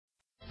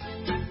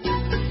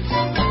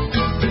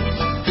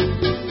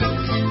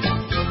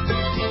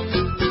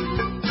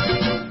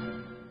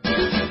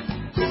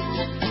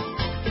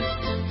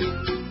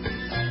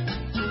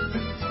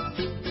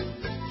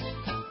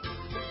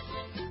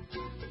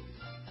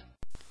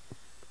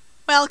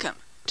Welcome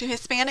to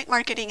Hispanic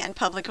Marketing and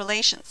Public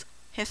Relations,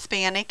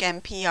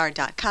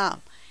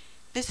 HispanicMPR.com.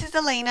 This is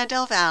Elena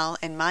Del Val,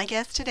 and my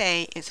guest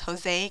today is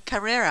Jose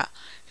Carrera,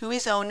 who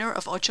is owner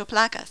of Ocho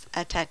Placas,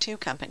 a tattoo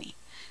company.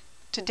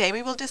 Today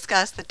we will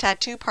discuss the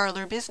tattoo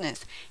parlor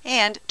business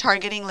and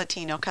targeting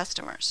Latino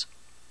customers.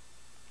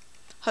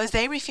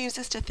 Jose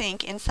refuses to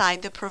think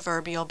inside the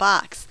proverbial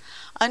box.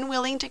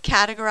 Unwilling to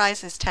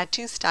categorize his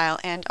tattoo style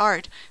and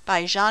art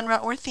by genre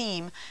or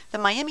theme, the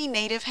Miami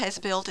native has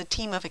built a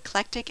team of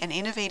eclectic and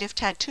innovative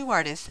tattoo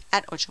artists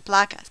at Ocho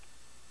Placas.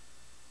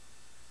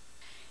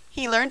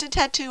 He learned to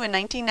tattoo in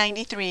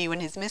 1993 when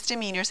his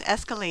misdemeanors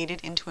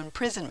escalated into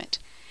imprisonment.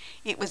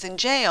 It was in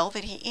jail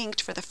that he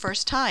inked for the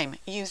first time,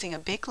 using a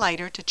Bic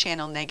lighter to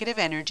channel negative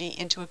energy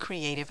into a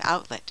creative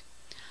outlet.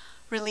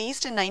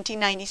 Released in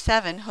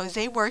 1997,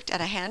 Jose worked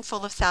at a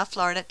handful of South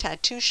Florida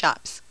tattoo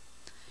shops.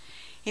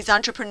 His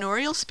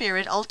entrepreneurial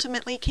spirit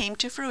ultimately came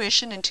to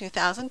fruition in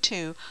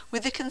 2002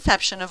 with the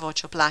conception of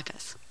Ocho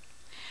Placas.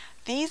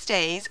 These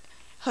days,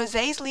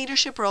 Jose's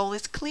leadership role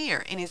is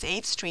clear in his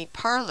 8th Street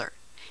parlor.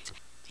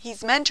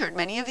 He's mentored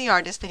many of the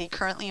artists that he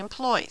currently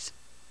employs.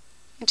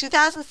 In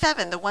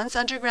 2007, the once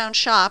underground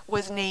shop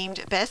was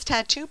named Best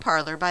Tattoo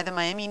Parlor by the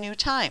Miami New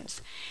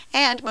Times.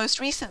 And most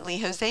recently,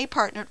 Jose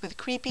partnered with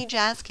Creepy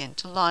Jaskin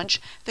to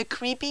launch the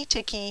Creepy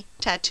Tiki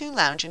Tattoo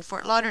Lounge in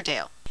Fort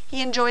Lauderdale.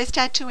 He enjoys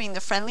tattooing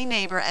the friendly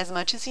neighbor as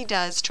much as he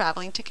does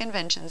traveling to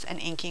conventions and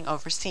inking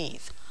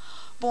overseas.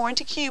 Born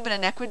to Cuban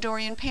and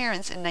Ecuadorian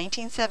parents in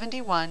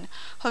 1971,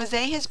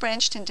 Jose has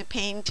branched into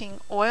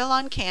painting oil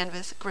on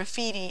canvas,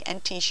 graffiti,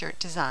 and t-shirt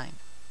design.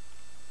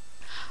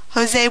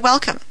 Jose,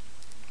 welcome.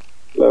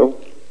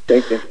 Hello.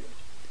 Thank you.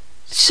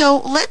 So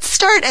let's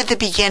start at the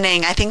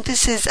beginning. I think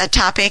this is a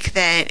topic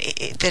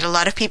that a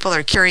lot of people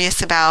are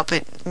curious about,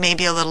 but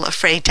maybe a little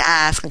afraid to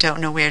ask and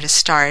don't know where to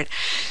start.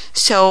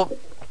 So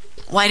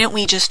why don't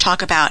we just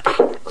talk about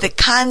the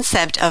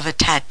concept of a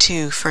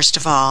tattoo, first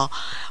of all.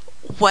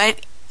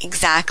 What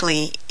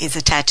exactly is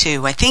a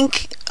tattoo? I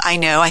think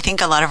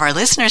a lot of our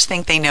listeners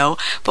think they know,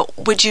 but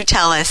would you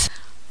tell us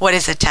what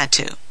is a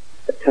tattoo?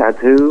 A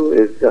tattoo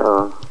is,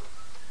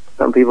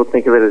 some people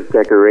think of it as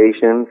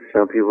decoration.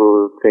 Some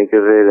people think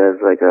of it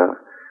as like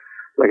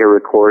a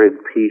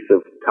recorded piece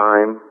of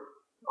time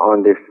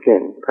on their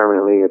skin,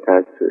 permanently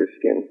attached to their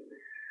skin.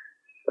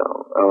 So,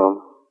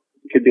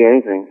 it could be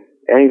anything.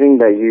 Anything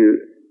that you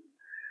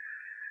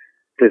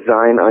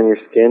design on your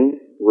skin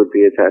would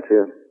be a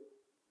tattoo.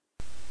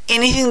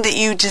 Anything that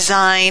you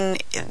design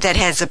that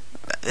has a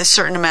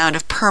certain amount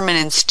of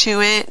permanence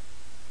to it?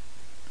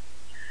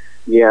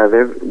 Yeah,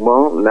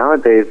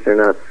 nowadays they're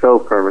not so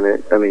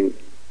permanent. I mean,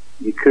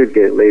 you could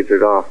get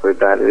lasered off, but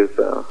that is,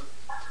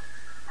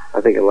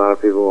 I think a lot of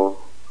people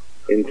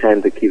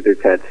intend to keep their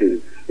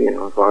tattoos,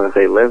 as long as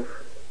they live,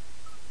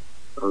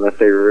 unless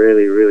they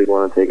really, really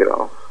want to take it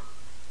off.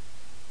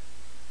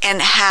 And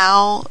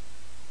how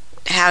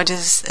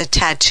does a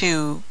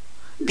tattoo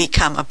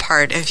become a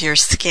part of your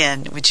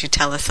skin? Would you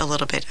tell us a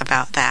little bit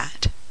about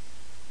that?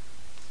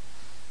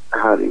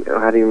 How do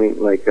you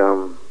mean, like,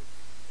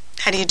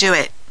 How do you do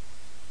it?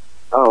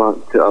 Oh,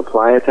 to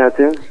apply a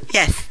tattoo?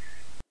 Yes.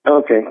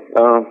 Okay.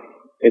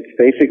 It's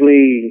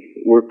basically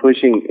we're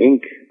pushing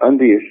ink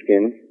under your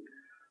skin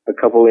a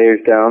couple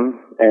layers down,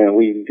 and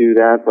we do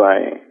that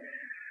by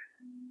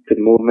the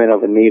movement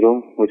of a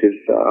needle, which is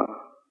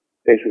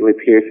basically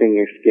piercing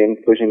your skin,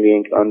 pushing the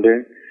ink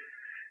under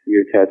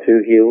your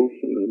tattoo heels,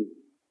 and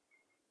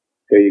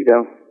there you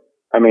go.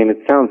 I mean,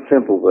 it sounds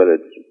simple, but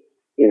it's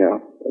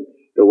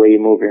the way you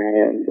move your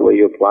hand, the way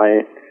you apply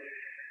it,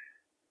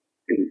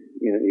 and,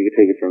 you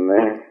can take it from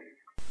there.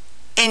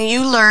 And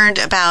you learned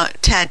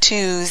about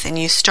tattoos and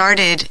you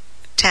started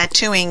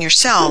tattooing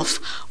yourself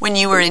when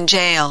you were in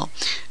jail.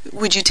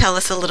 Would you tell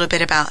us a little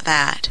bit about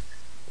that?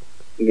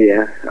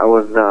 Yeah, I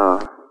was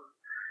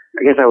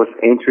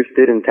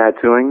interested in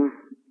tattooing,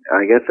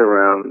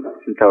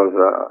 since I was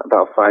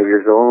about 5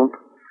 years old.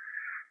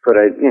 But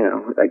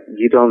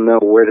you don't know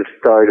where to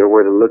start or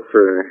where to look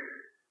for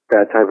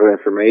that type of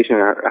information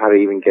or how to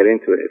even get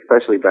into it,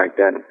 especially back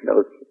then. It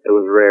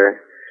was rare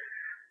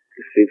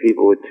to see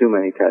people with too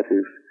many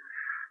tattoos.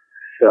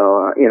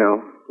 So,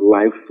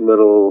 life's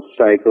little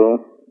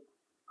cycle.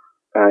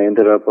 I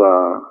ended up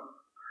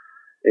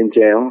in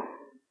jail.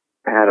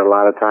 I had a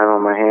lot of time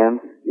on my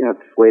hands,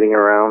 just waiting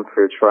around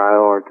for a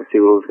trial or to see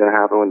what was going to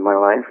happen with my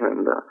life.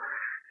 And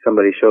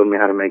somebody showed me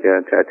how to make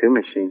a tattoo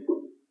machine.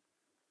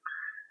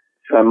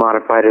 So I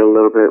modified it a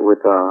little bit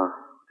with the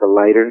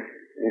lighter.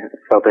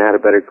 Felt I had a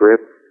better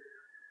grip.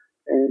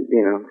 And,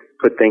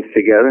 put things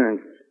together and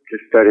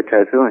just started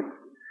tattooing.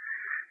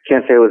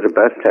 Can't say it was the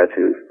best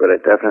tattoos, but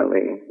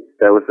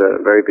that was the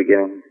very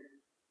beginning.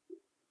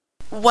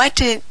 What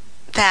did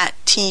that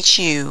teach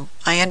you?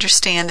 I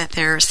understand that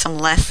there are some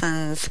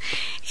lessons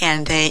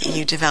and that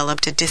you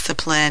developed a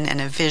discipline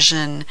and a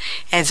vision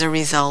as a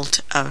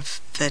result of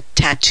the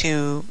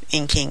tattoo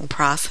inking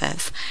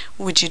process.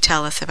 Would you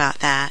tell us about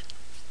that?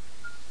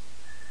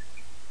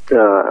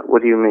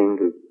 What do you mean?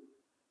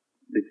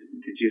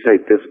 Did you say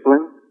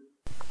discipline?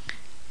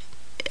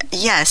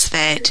 Yes,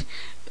 that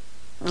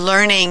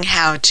learning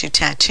how to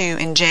tattoo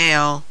in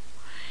jail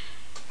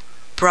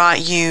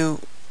brought you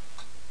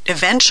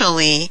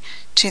eventually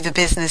to the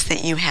business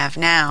that you have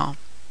now.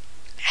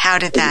 How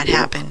did that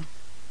happen?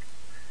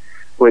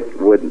 What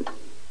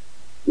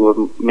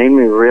made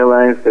me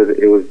realize that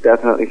it was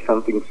definitely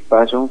something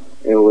special,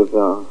 it was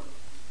the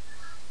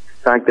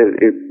fact that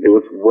it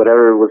was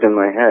whatever was in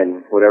my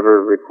head,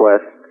 whatever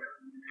request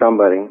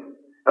somebody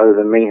other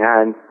than me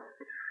had,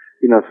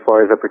 as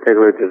far as a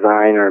particular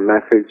design or a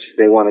message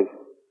they want to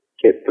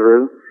get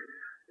through,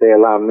 they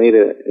allowed me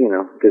to,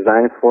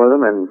 design it for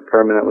them and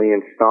permanently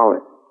install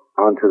it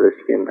onto their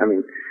skin. I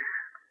mean,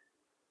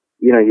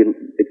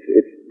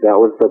 that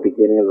was the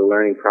beginning of the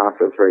learning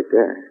process right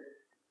there.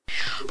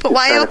 But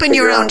why open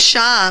your own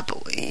shop?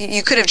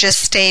 You could have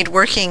just stayed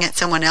working at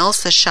someone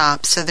else's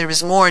shop, so there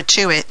was more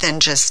to it than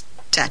just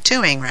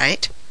tattooing,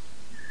 right?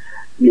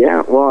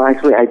 Yeah, well,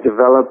 actually, I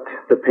developed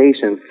the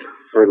patience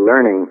for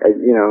learning.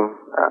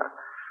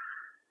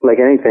 Like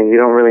anything, you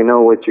don't really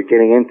know what you're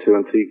getting into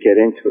until you get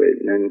into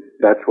it, and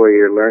that's where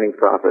your learning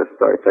process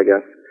starts, I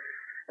guess.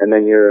 And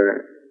then you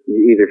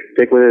either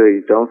stick with it or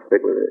you don't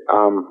stick with it.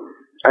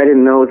 I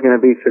didn't know it was going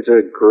to be such a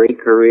great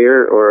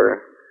career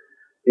or,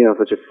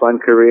 such a fun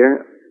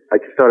career. I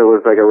just thought it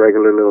was like a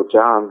regular little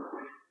job.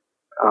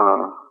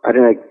 I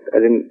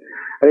didn't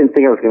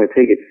think I was going to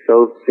take it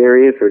so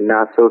serious or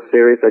not so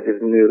serious. I just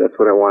knew that's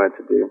what I wanted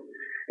to do.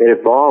 It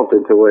evolved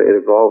into what it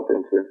evolved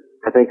into.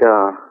 I think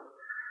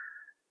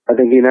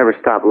you never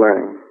stop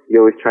learning.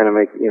 You're always trying to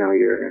make,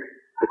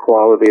 the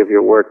quality of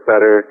your work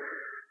better,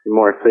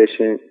 more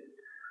efficient.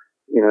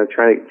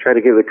 Try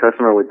to give the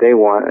customer what they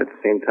want at the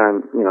same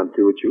time,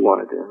 do what you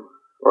want to do.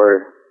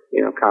 Or,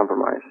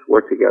 compromise,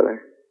 work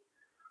together.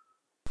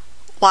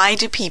 Why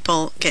do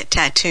people get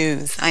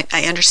tattoos?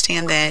 I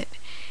understand that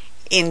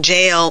in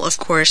jail, of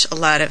course, a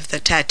lot of the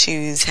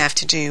tattoos have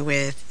to do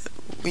with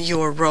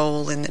your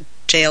role in the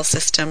jail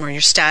system or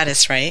your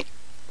status, right?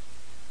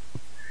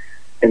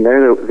 And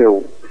there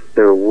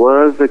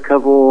was a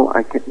couple.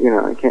 I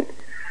can't.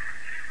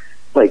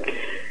 Like,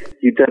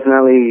 you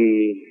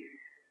definitely.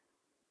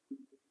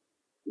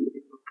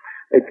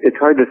 It's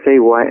hard to say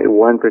why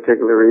one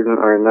particular reason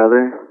or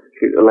another.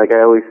 Like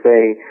I always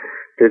say,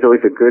 there's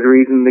always a good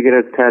reason to get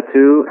a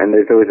tattoo, and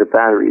there's always a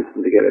bad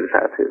reason to get a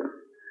tattoo.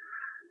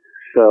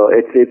 So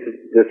it's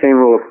the same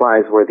rule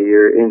applies whether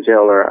you're in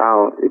jail or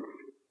out. It's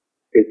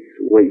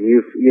what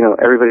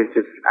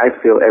I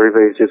feel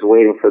everybody's just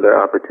waiting for their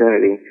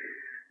opportunity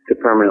to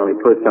permanently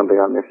put something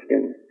on their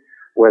skin.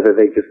 Whether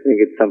they just think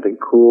it's something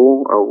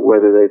cool or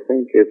whether they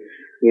think it's,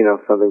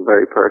 something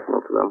very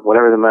personal to them.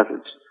 Whatever the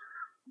message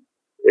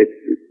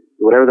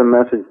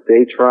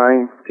they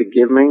try to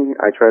give me,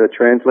 I try to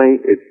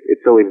translate.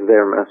 It's always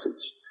their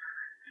message.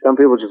 Some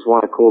people just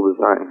want a cool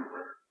design.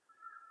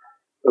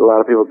 But a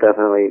lot of people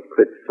definitely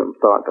put some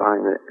thought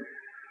behind it.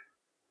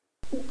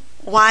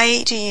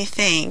 Why do you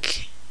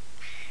think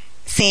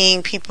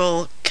seeing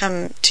people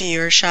come to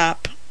your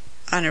shop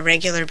on a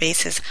regular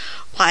basis,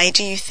 why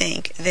do you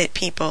think that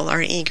people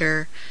are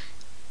eager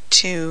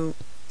to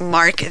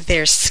mark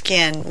their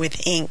skin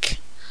with ink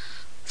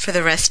for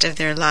the rest of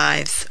their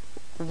lives?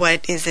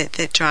 What is it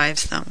that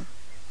drives them?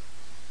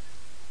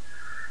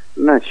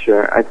 I'm not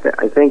sure. I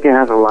think it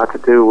has a lot to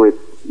do with,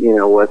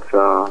 what's,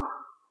 I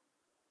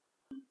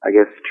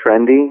guess,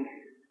 trendy,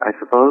 I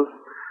suppose.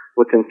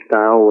 What's in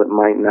style, what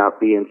might not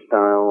be in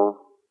style.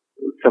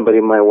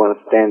 Somebody might want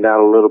to stand out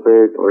a little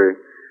bit or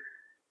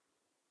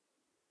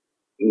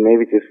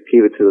maybe just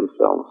keep it to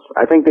themselves.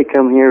 I think they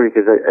come here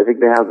because I think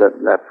they have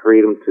that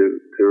freedom to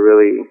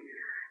really,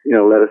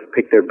 let us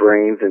pick their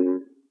brains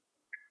and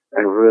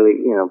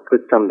really,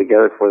 put something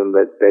together for them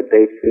that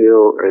they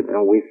feel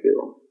and we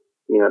feel,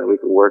 that we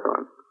can work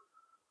on.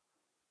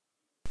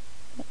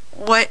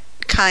 What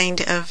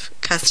kind of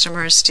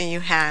customers do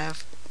you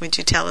have? Would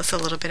you tell us a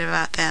little bit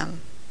about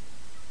them?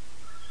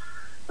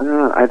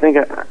 I think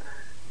I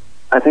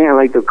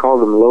like to call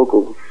them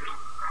locals.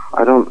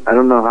 I don't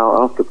know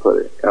how else to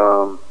put it.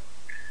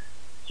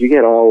 You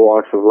get all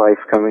walks of life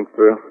coming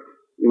through.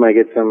 You might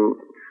get some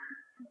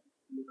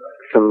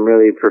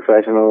really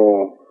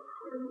professional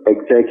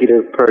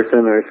executive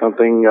person or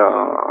something.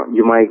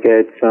 You might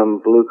get some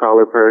blue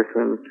collar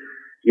person.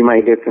 You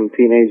might get some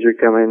teenager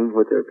come in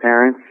with their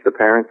parents. The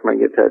parents might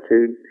get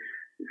tattooed.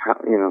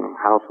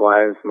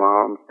 Housewives,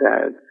 moms,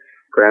 dads,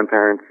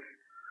 grandparents.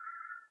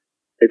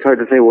 It's hard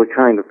to say what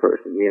kind of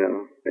person,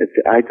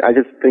 I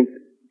just think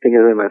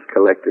of them as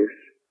collectors.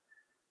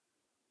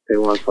 They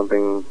want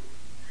something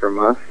from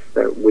us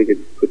that we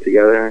could put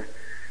together,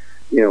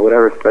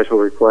 whatever special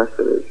request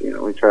it is,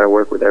 we try to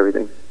work with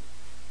everything.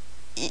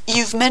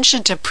 You've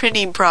mentioned a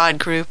pretty broad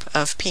group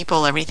of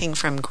people, everything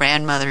from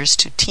grandmothers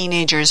to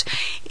teenagers.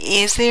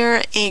 Is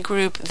there a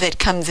group that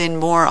comes in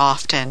more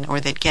often or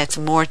that gets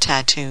more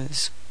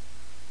tattoos?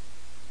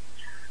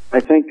 I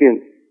think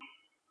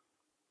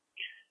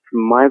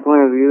from my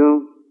point of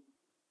view,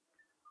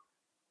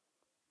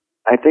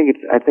 I think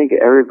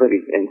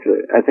everybody's into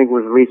it. I think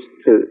we've reached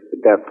to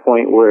that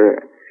point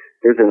where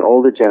there's an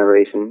older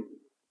generation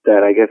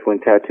that I guess when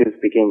tattoos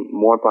became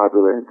more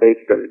popular, they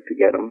started to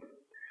get them.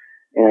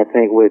 And I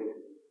think with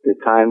the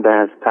time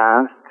that has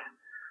passed,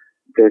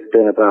 there's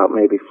been about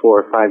maybe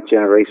 4 or 5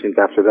 generations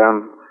after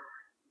them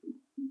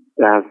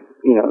that have,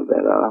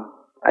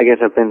 I guess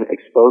have been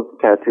exposed to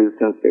tattoos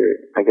since they're,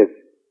 I guess,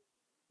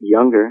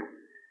 younger.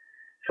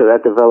 So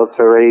that develops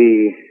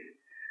already,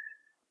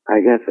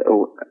 I guess,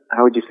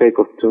 how would you say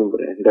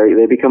costumbre?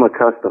 They become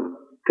accustomed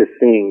to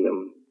seeing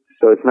them.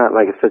 So it's not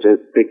like it's such a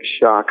big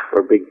shock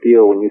or big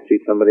deal when you see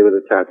somebody with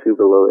a tattoo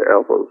below their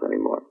elbows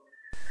anymore.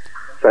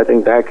 So I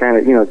think that kind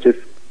of, just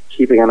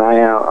keeping an eye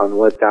out on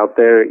what's out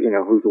there,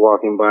 who's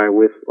walking by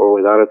with or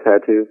without a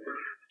tattoo.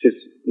 Just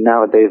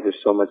nowadays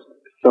there's so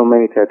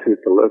many tattoos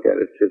to look at. I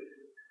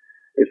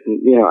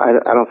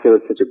don't feel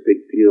it's such a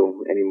big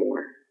deal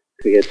anymore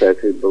to get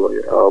tattooed below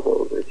your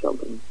elbows or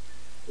something.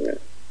 Yeah.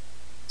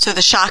 So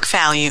the shock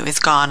value is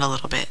gone a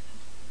little bit.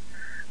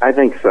 I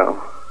think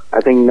so.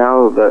 I think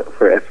now that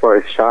as far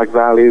as shock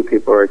value,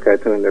 people are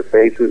tattooing their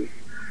faces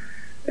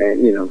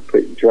and,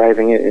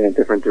 driving it in a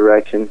different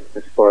direction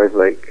as far as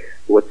like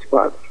what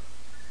spots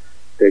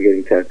they're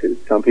getting tattooed.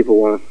 Some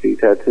people want to see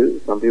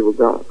tattoos, some people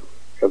don't.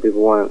 Some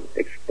people want to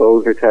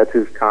expose their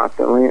tattoos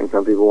constantly, and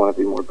some people want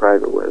to be more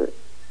private with it.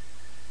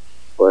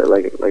 But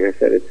like I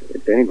said,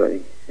 it's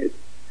anybody.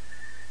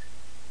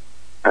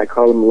 I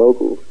call them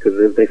locals because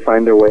if they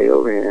find their way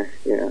over here,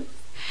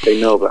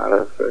 they know about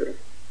us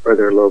or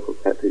their local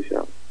tattoo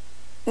shop.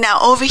 Now,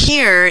 over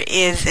here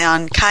is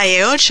on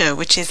Calle Ocho,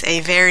 which is a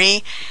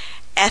very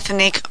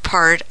ethnic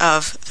part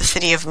of the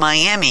city of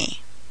Miami.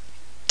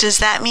 Does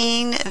that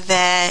mean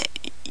that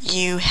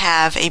you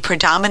have a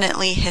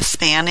predominantly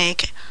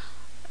Hispanic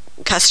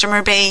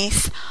customer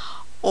base,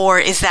 or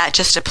is that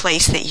just a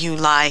place that you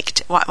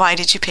liked? Why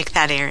did you pick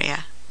that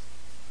area?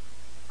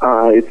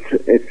 I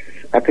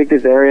picked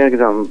this area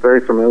because I'm very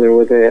familiar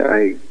with it.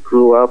 I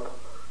grew up.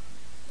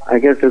 I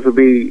guess this would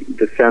be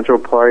the central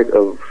part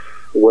of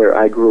where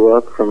I grew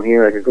up. From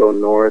here, I could go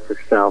north or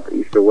south,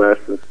 east or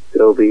west, and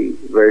still be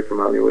very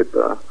familiar with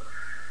the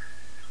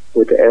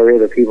area,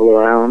 the people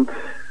around,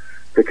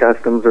 the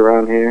customs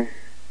around here.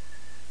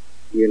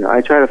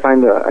 I tried to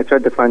find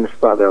a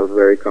spot that I was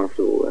very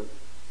comfortable with,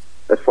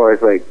 as far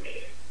as like,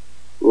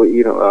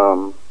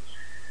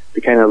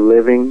 the kind of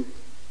living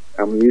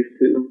I'm used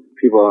to,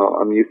 people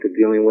I'm used to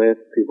dealing with,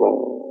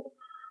 people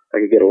I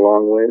could get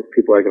along with,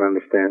 people I can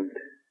understand.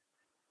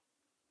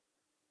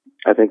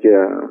 I think if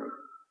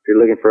you're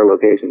looking for a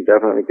location,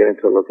 definitely get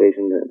into a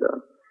location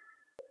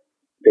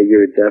that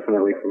you're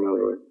definitely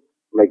familiar with.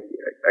 Like,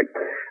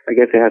 I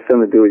guess it has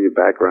something to do with your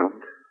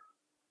background.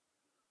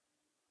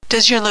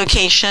 Does your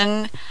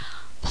location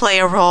play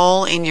a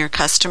role in your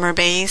customer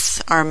base?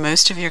 Are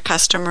most of your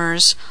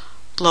customers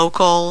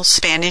local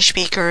Spanish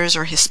speakers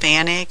or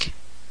Hispanic?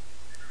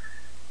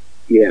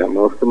 Yeah,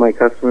 most of my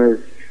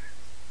customers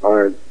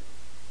are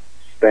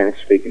Spanish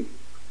speaking.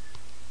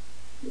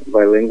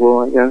 Bilingual,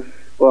 I guess.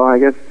 Well, I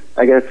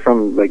guess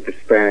from like the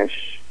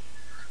Spanish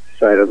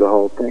side of the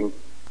whole thing.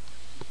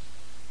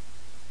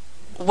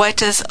 What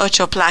does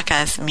ocho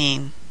placas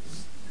mean?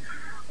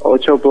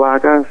 Ocho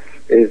placas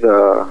is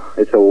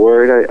it's a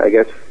word I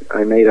guess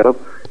I made up.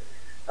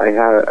 I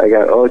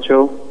got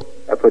ocho.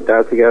 I put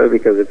that together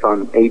because it's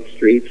on 8th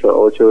Street, so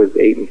ocho is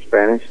 8 in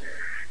Spanish.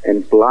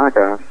 And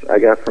placas I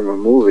got from a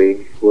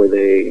movie where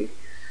they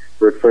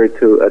referred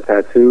to a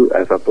tattoo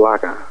as a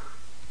placa.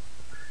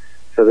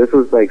 So this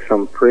was like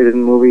some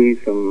prison movie,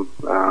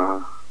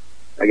 I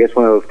guess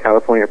one of those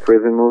California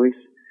prison movies.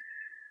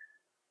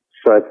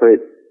 So I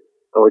put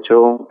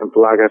ocho and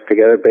placas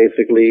together,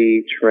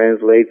 basically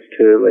translates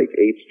to like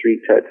 8th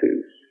Street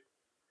tattoos.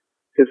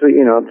 Just a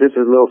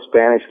little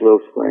Spanish,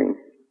 little slang.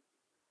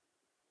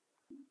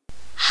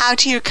 How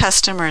do your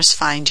customers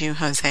find you,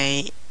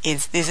 Jose?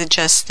 Is it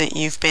just that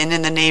you've been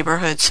in the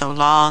neighborhood so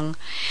long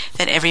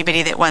that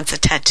everybody that wants a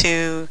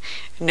tattoo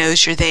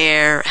knows you're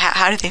there?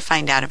 How do they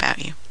find out about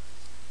you?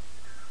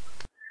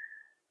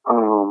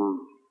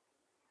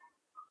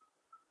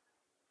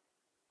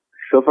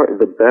 So far,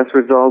 the best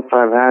results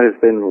I've had has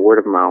been word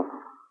of mouth.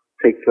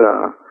 It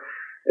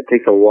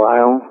takes a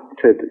while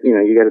to,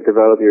 you got to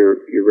develop your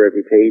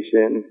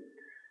reputation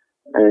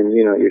and,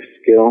 your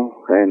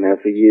skill. And as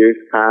the years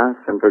pass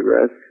and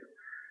progress,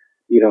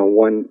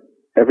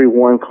 every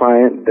one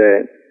client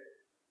that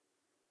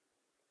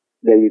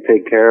you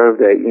take care of,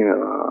 that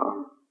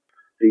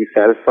you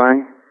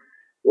satisfy,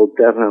 will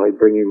definitely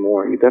bring you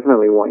more. You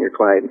definitely want your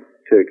client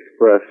to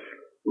express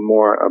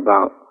more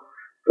about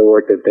the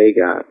work that they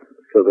got,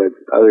 so that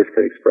others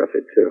could express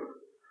it too.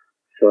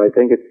 So I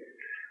think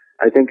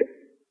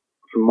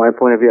from my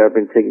point of view, I've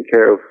been taking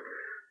care of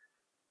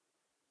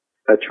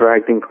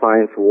attracting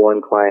clients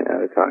one client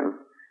at a time.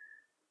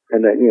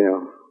 And that,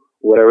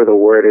 whatever the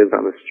word is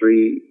on the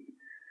street,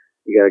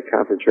 you got to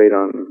concentrate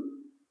on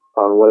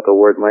what the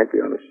word might be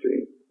on the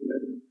street. And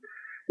then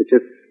it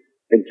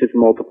just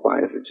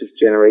multiplies. It just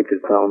generates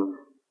its own,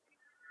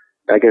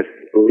 I guess,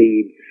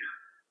 leads.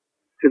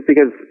 Just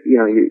because,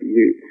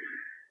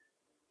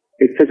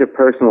 it's such a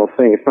personal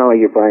thing. It's not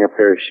like you're buying a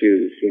pair of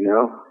shoes, you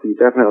know? You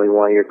definitely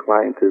want your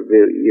client to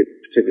really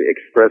to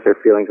express their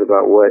feelings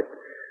about what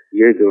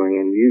you're doing,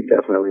 and you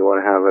definitely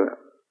want to have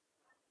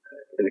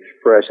an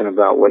expression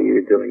about what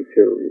you're doing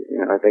too.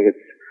 You know, I think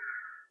it's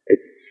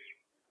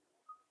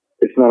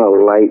it's not a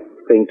light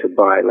thing to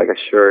buy, like a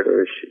shirt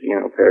or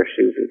a pair of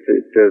shoes.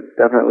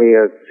 Definitely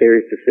a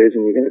serious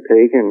decision you're going to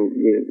take, and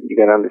you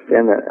got to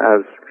understand that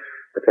as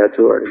a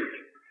tattoo artist.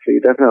 So you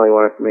definitely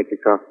want to make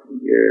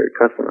your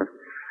customer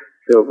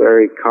feel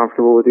very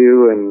comfortable with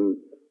you, and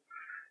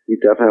you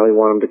definitely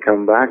want them to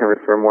come back and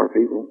refer more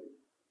people.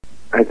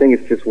 I think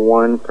it's just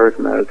one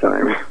person at a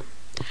time.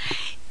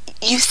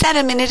 You said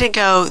a minute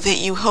ago that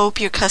you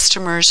hope your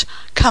customers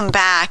come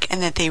back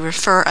and that they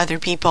refer other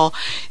people.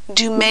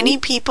 Do many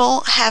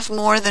people have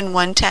more than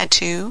one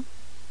tattoo?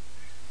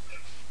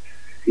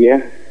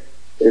 Yeah,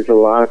 there's a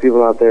lot of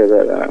people out there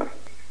that,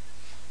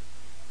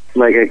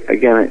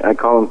 I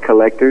call them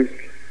collectors.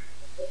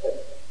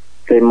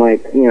 They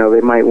might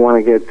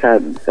want to get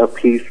a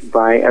piece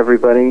by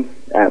everybody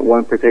at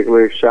one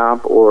particular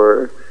shop,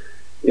 or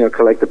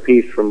collect a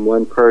piece from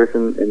one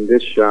person in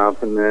this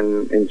shop and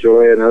then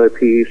enjoy another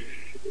piece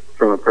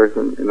from a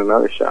person in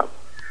another shop.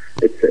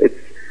 It's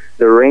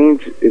the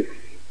range is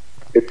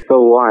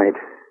so wide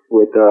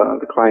with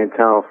the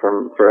clientele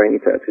for any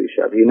tattoo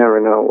shop. You never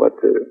know what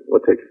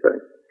to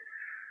expect.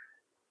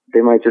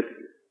 They might just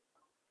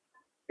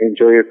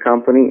enjoy your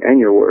company and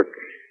your work.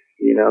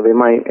 They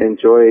might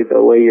enjoy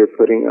the way you're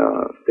putting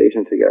a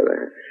station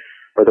together,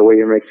 or the way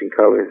you're mixing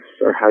colors,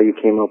 or how you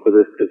came up with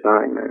this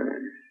design,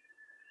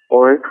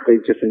 or they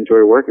just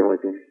enjoy working with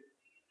you.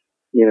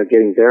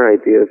 Getting their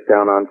ideas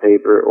down on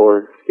paper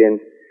or skin,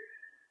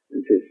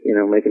 and just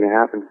making it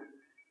happen.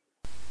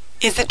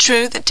 Is it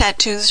true that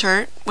tattoos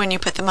hurt when you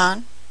put them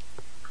on?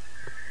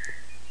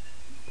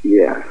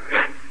 Yeah.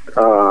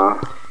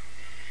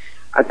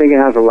 I think it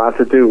has a lot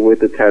to do with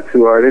the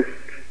tattoo artist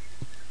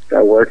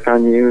that works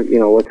on you,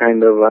 what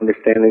kind of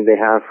understanding they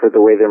have for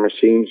the way their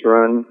machines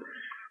run,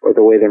 or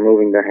the way they're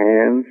moving their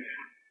hands.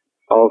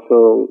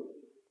 Also,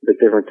 the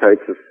different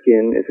types of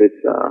skin. If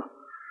it's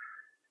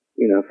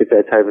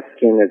that type of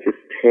skin that just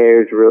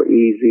tears real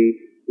easy,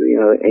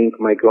 the ink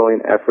might go in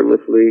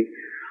effortlessly.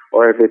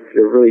 Or if it's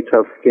a really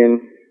tough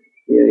skin,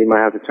 you might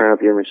have to turn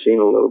up your machine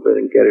a little bit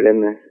and get it in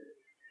there.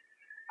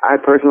 I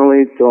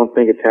personally don't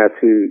think a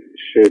tattoo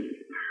should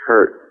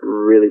hurt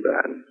really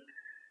bad.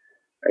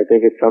 I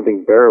think it's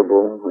something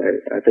bearable.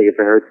 I think if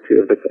it hurts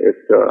too, if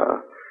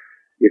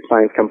your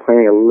client's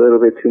complaining a little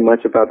bit too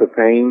much about the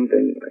pain,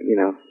 then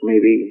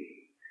maybe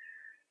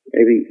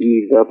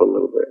ease up a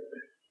little bit.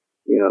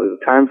 The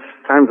times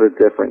are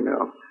different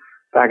now.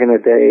 Back in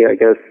the day, I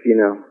guess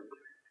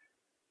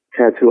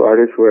tattoo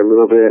artists were a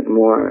little bit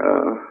more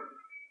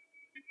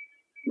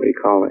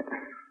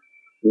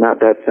not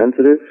that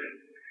sensitive.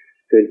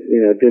 They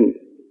didn't.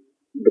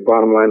 The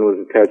bottom line was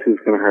the tattoo's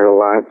going to hurt a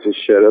lot.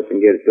 Just shut up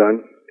and get it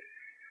done.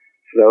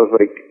 So that was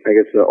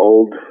the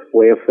old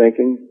way of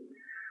thinking.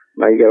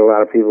 Now you got a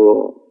lot of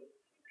people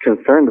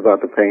concerned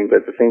about the pain,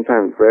 but at the same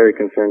time very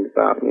concerned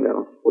about,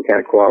 what kind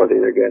of quality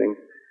they're getting.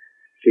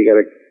 So you got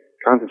to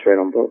concentrate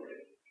on both.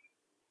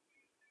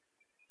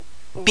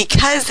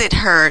 Because it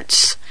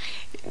hurts,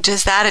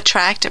 does that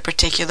attract a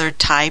particular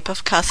type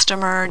of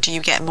customer? Do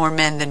you get more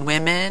men than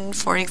women,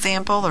 for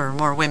example, or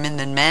more women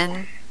than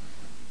men?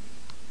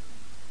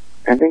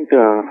 I think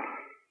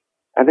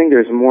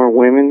there's more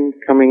women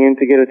coming in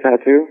to get a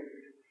tattoo.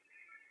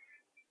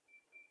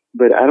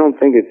 But I don't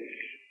think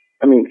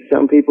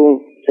some people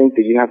think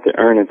that you have to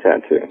earn a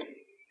tattoo.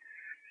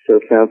 So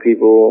some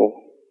people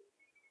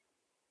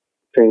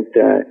think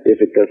that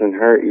if it doesn't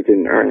hurt, you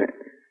didn't earn it.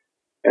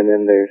 And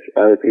then there's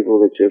other people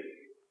that just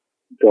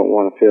don't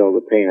want to feel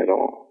the pain at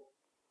all.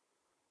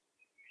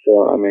 So,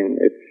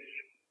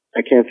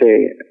 I can't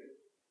say,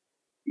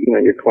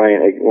 your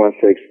client wants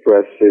to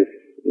express this,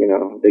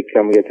 they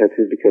come and get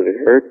tattoos because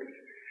it hurts,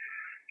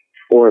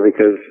 or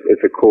because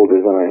it's a cool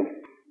design.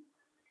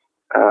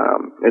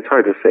 It's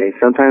hard to say.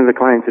 Sometimes the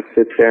client just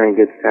sits there and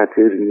gets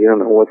tattoos and you don't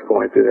know what's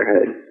going through their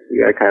head.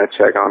 You gotta kind of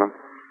check on them.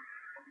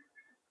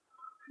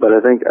 But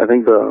I think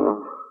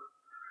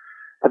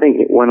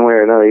one way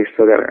or another you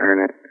still gotta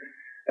earn it.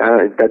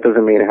 That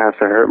doesn't mean it has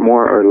to hurt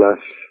more or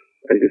less.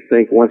 I just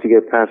think once you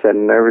get past that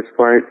nervous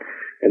part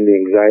and the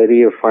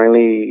anxiety of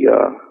finally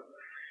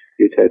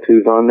your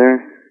tattoos on there,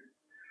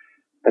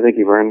 I think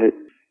you've earned it.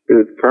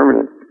 It's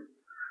permanent.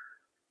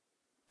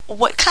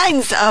 What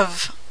kinds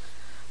of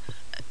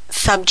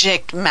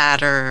subject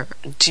matter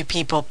do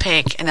people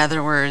pick? In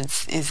other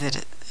words, is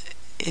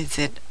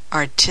it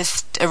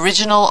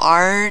original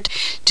art?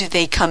 Do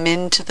they come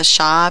into the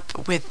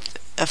shop with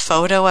a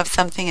photo of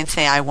something and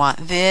say, I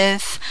want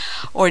this?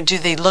 Or do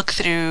they look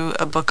through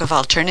a book of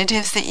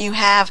alternatives that you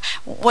have?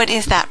 What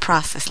is that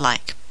process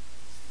like?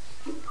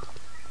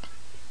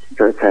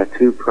 The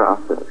tattoo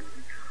process,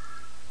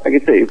 I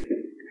could say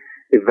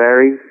it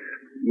varies.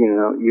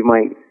 You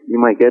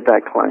might get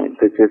that client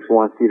that just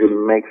wants you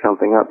to make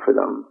something up for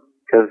them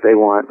because they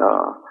want,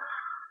 a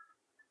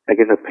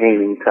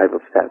painting type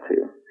of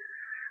tattoo.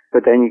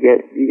 But then you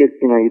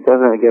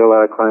definitely get a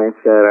lot of clients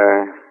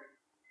that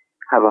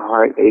have a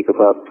heartache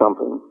about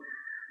something,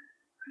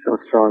 some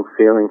strong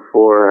feeling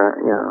for,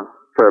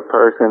 for a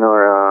person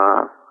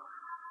or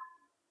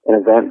an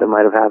event that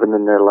might have happened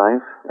in their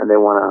life, and they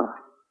want to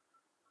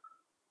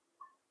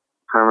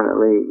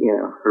permanently,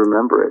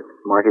 remember it,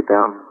 mark it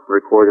down,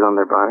 record it on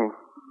their body.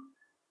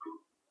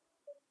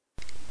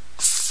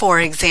 For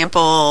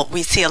example,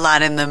 we see a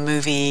lot in the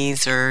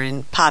movies or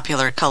in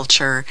popular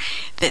culture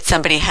that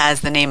somebody has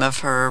the name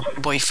of her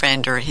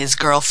boyfriend or his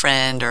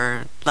girlfriend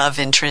or love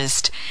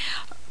interest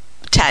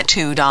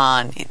tattooed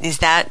on. Is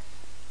that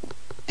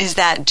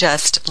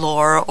just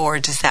lore, or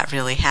does that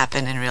really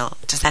happen in real?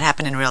 Does that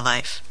happen in real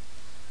life?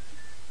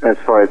 As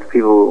far as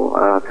people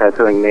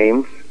tattooing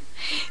names,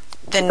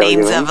 the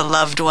names of a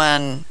loved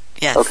one.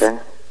 Yes. Okay.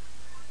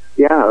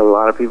 Yeah, a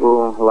lot of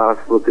people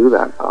do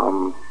that.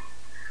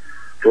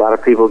 A lot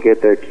of people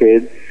get their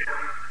kids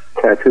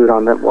tattooed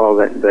on them. Well,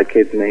 the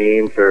kids'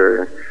 names,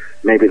 or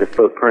maybe the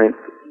footprint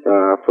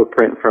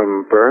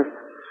from birth,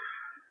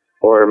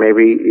 or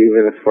maybe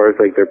even as far as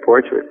like their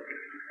portrait.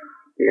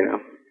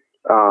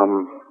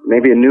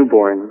 Maybe a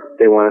newborn,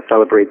 they want to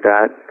celebrate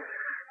that,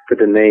 put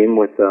the name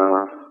with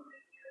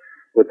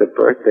the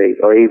birth date,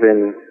 or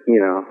even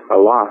a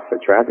loss, a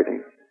tragedy.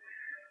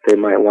 They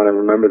might want to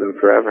remember them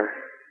forever.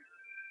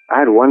 I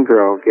had one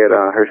girl get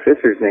her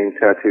sister's name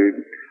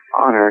tattooed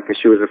on her because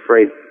she was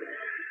afraid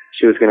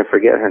she was going to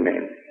forget her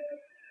name.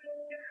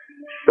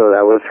 So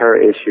that was her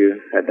issue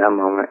at that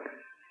moment,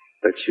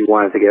 that she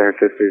wanted to get her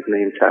sister's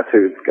name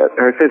tattooed.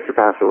 Her sister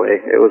passed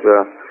away. It was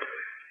a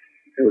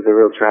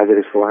real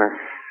tragedy for her,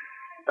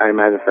 I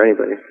imagine, for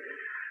anybody.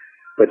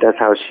 But that's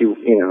how she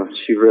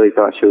really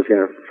thought she was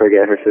going to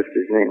forget her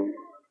sister's name.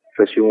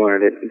 So she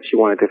wanted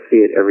to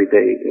see it every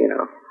day,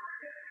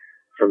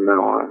 from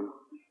now on.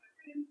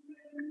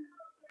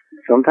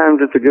 Sometimes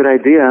it's a good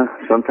idea.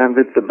 Sometimes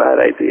it's a bad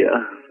idea.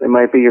 It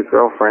might be your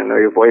girlfriend or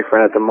your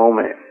boyfriend at the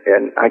moment.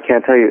 And I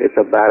can't tell you it's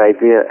a bad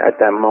idea at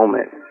that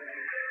moment.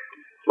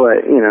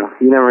 But, you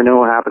never know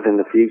what happens in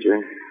the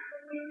future.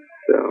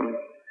 So,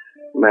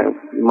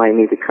 you might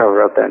need to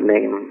cover up that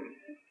name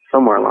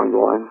somewhere along the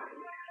line,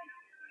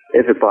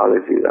 if it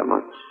bothers you that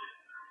much.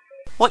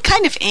 What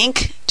kind of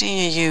ink do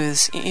you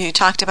use? You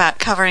talked about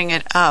covering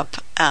it up,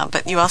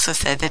 but you also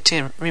said that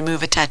to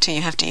remove a tattoo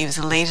you have to use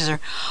a laser.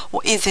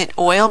 Is it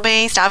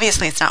oil-based?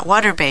 Obviously it's not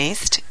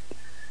water-based.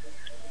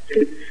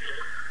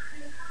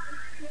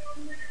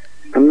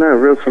 I'm not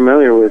real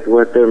familiar with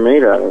what they're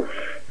made out of.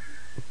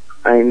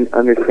 I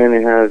understand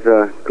it has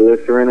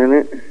glycerin in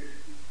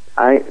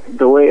it.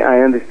 The way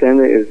I understand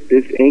it is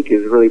this ink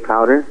is really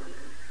powder,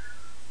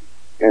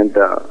 and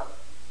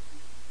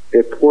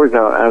it pours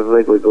out as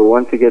liquid, but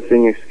once it gets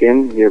in your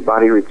skin, your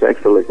body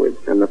rejects the liquid,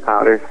 and the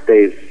powder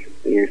stays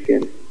in your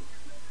skin.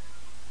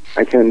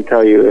 I couldn't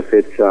tell you if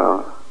it's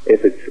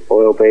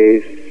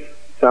oil-based.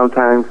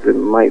 Sometimes it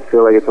might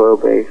feel like it's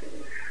oil-based.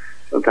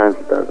 Sometimes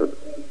it doesn't.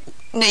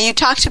 Now, you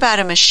talked about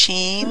a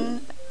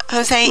machine,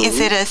 Jose. Mm-hmm. Is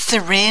it a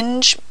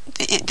syringe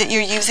that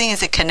you're using?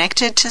 Is it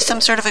connected to some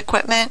sort of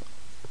equipment?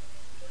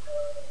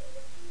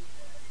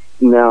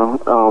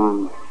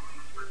 No.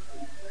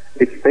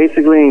 It's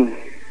basically...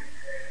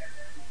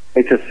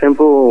 It's a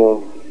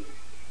simple,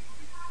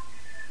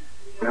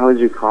 how would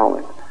you call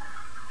it?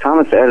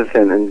 Thomas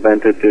Edison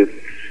invented this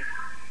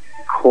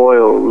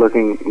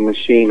coil-looking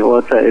machine.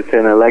 Well, it's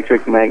an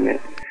electric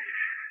magnet.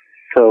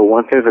 So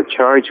once there's a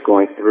charge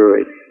going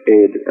through it,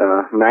 it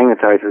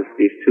magnetizes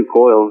these two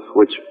coils,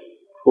 which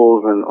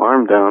pulls an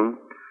arm down,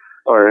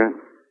 or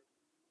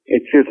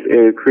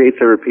it creates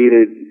a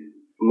repeated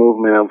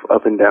movement of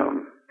up and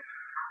down.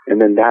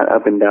 And then that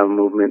up and down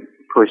movement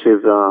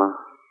pushes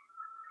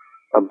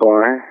a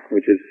bar,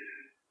 which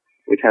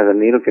has a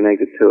needle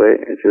connected to it.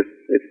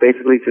 It's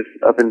basically just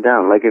up and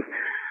down. Like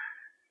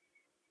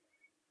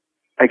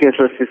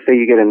let's just say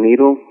you get a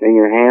needle in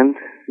your hand,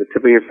 the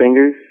tip of your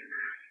fingers,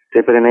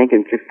 dip it in ink,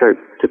 and just start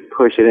to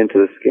push it into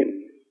the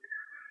skin.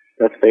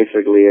 That's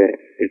basically it.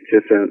 It's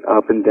just an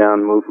up and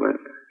down movement.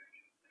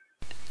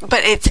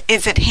 But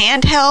is it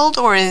handheld,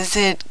 or is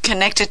it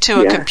connected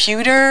to a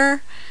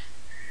computer?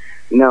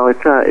 No,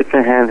 it's a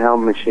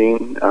handheld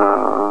machine.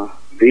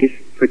 These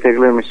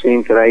particular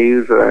machines that I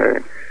use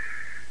are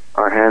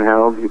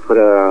handheld. You put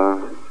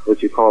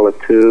what you call a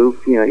tube.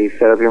 You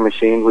set up your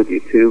machine with your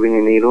tube and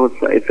your needle.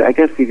 It's I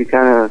guess you could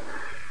kind of,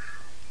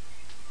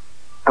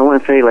 I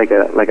want to say like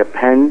a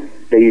pen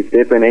that you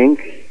dip in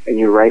ink and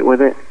you write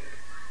with it,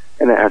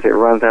 and then as it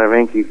runs out of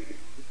ink, you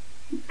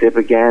dip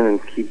again and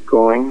keep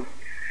going.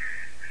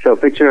 So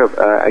picture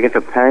I guess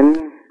a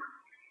pen.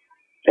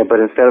 But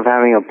instead of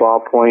having a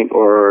ballpoint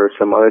or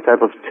some other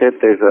type of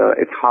tip,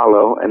 it's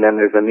hollow, and then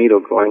there's a needle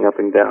going up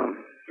and down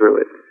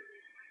through it.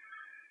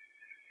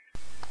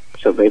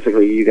 So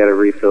basically, you got to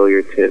refill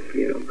your tip,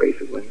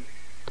 basically.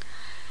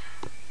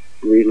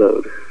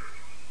 Reload.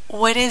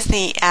 What is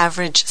the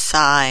average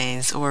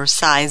size or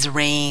size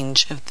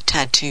range of the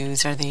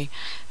tattoos? Are they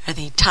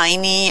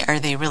tiny? Are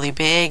they really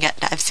big?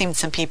 I've seen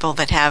some people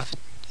that have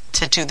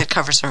tattoo that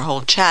covers their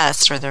whole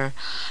chest or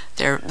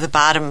the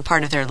bottom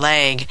part of their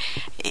leg.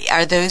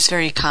 Are those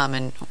very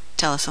common?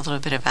 Tell us a little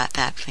bit about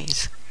that,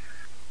 please.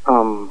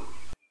 I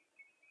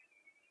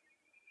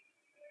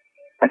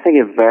think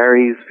it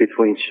varies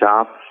between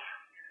shops.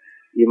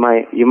 You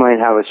might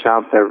have a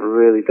shop that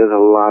really does a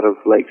lot of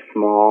like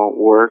small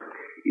work,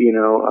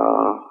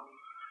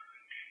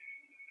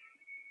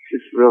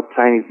 just real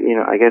tiny,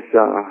 I guess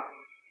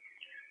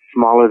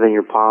smaller than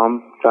your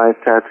palm size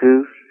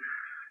tattoos.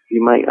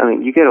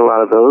 You get a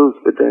lot of those,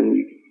 but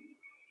then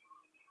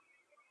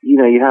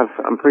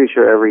I'm pretty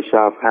sure every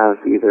shop has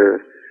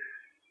either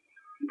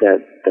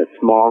that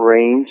small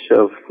range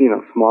of,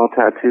 small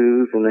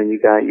tattoos, and then you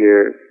got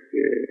your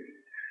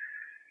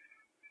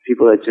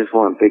people that just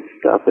want big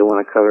stuff. They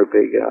want to cover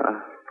big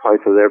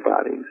parts of their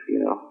bodies,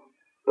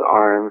 the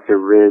arms, their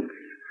ribs,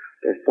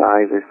 their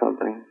thighs or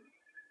something.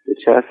 The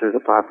chest is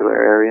a popular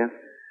area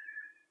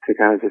to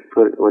kind of just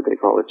put what they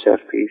call a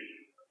chest piece.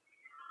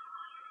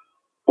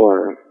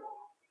 Or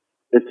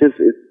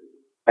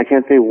I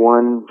can't say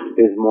one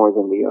is more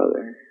than the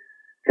other.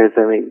 Because,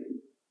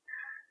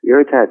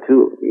 you're a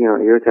tattoo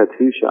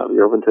shop.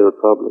 You're open to the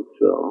public,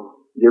 so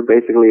you're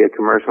basically a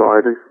commercial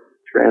artist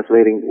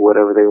translating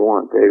whatever they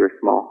want, big or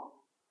small.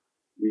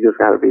 You just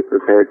got to be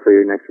prepared for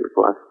your next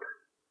request.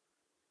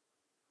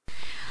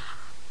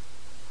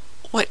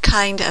 What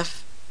kind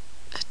of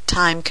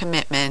time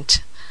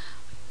commitment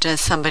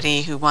does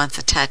somebody who wants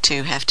a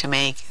tattoo have to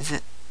make? Is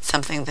it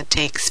something that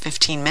takes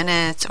 15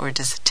 minutes, or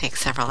does it take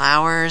several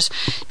hours?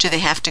 Do they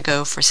have to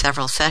go for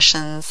several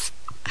sessions?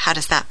 How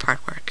does that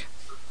part work?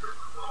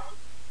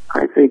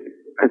 I think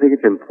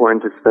it's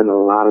important to spend a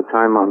lot of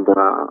time on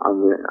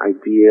the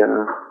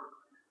idea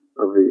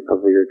of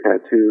your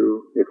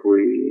tattoo. If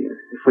we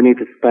need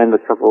to spend a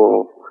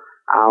couple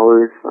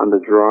hours on the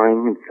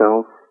drawing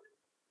itself,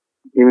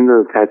 even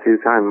though the tattoo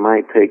time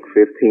might take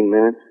 15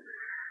 minutes,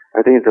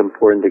 I think it's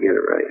important to get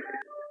it right.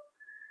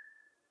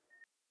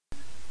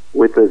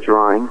 With the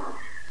drawing,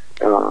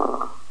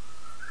 the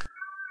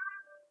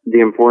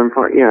important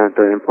part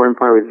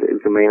is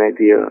the main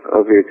idea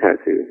of your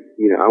tattoo.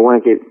 I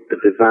want to get the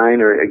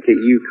design or get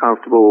you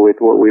comfortable with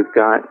what we've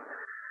got.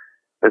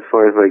 As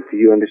far as do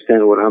you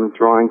understand what I'm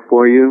drawing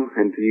for you,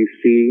 and do you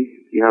see,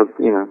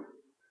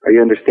 are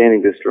you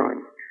understanding this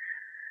drawing?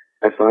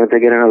 As long as I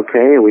get an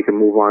okay, we can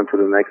move on to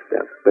the next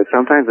step. But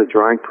sometimes the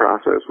drawing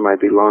process might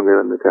be longer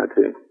than the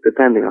tattoo,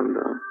 depending on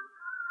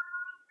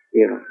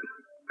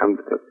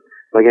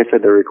like I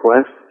said, the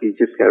request, you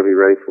just got to be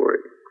ready for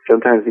it.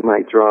 Sometimes you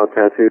might draw a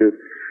tattoo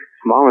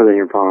smaller than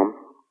your palm.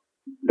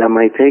 That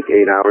might take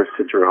 8 hours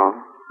to draw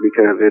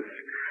because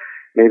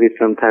maybe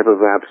it's some type of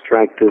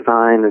abstract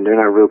design and they're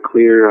not real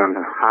clear on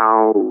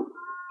how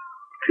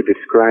to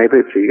describe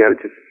it. So you got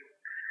to just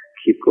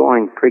keep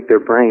going, prick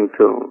their brain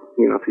till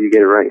you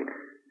get it right.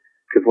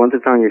 Because once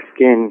it's on your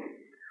skin,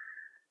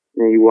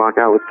 you walk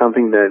out with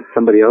something that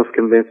somebody else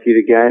convinced you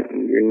to get,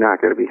 and you're not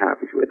going to be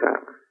happy with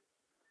that.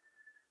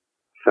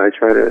 So I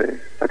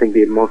think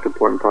the most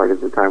important part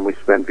is the time we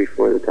spend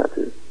before the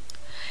tattoo.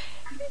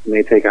 It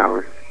may take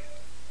hours.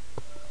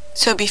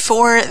 So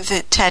before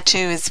the tattoo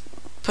is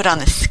put on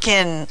the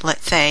skin,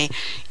 let's say,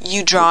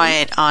 you draw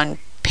it on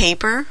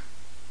paper?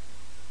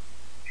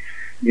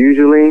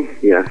 Usually,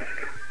 yes.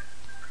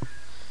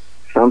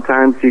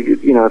 Sometimes,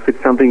 if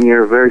it's something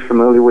you're very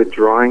familiar with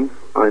drawing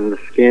on the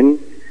skin,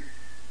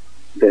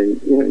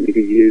 then, you could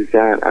use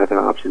that as an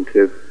option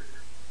too.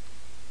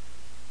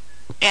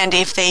 And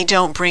if they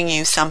don't bring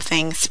you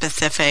something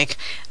specific,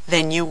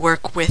 then you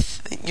work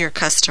with your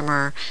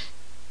customer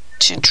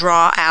to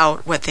draw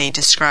out what they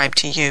describe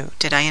to you.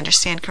 Did I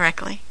understand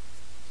correctly?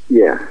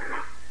 Yeah.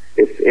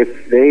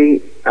 If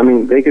they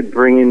could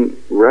bring in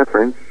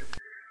reference,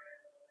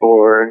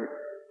 or,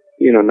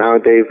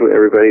 nowadays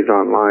everybody's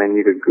online,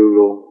 you could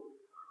Google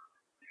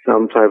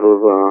some type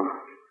of,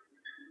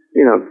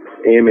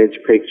 image,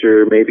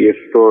 picture, maybe a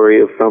story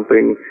of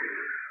something,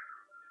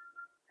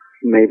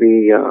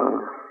 maybe,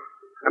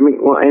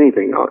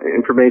 anything.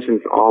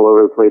 Information's all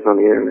over the place on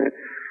the internet.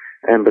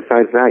 And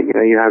besides that,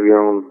 you have your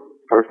own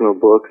personal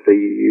books that you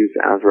use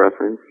as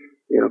reference,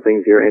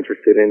 things you're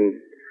interested in,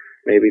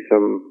 maybe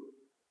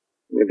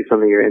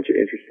something you're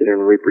interested in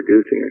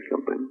reproducing or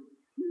something.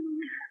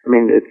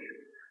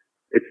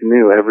 It's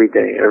new every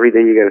day. Every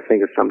day you got to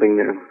think of something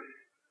new.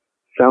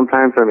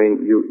 Sometimes,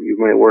 you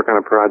might work on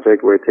a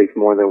project where it takes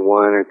more than 1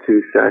 or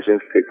 2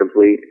 sessions to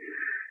complete.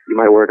 You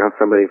might work on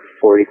somebody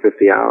 40,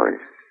 50 hours.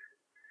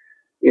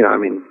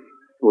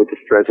 With the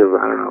stretch of,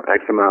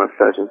 X amount of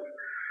sessions.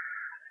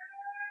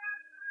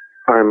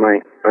 Or it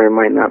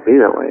might not be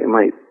that way. It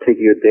might take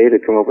you a day to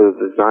come up with a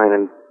design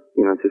and,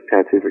 just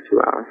tattoo for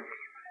 2 hours.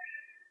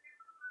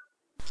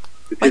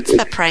 What's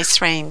the price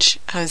range,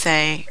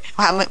 Jose?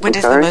 What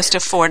is the most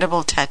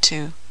affordable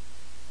tattoo?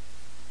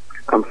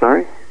 I'm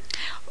sorry?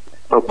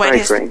 Oh,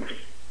 price range.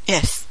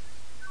 Yes.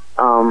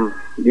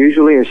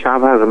 Usually a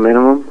shop has a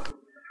minimum.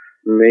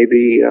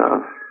 Maybe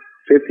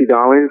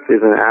 $50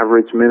 is an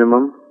average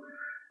minimum,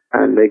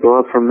 and they go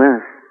up from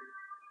there.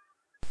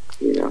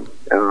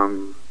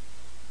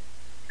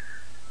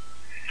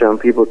 Some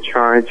people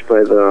charge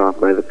by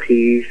the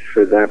piece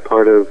for that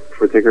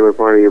particular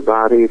part of your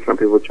body. Some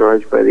people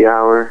charge by the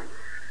hour.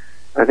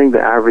 I think the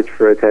average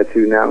for a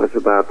tattoo now is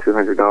about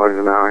 $200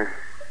 an hour.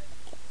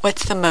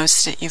 What's the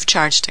most that you've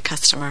charged a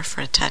customer for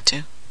a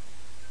tattoo?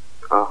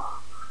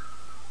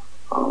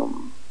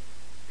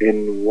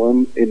 In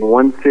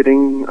one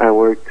sitting, I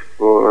worked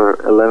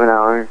for 11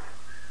 hours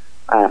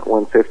at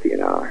 $150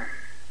 an hour.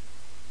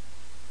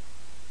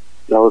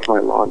 That was my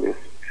longest.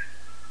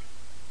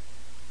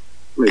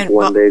 Like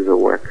one day's of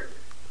work.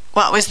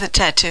 What was the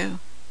tattoo?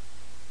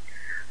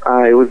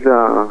 It was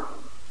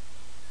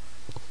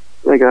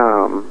like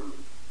it's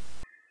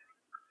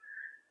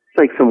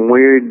like some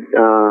weird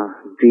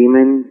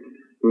demon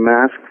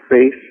mask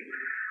face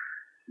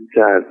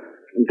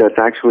that's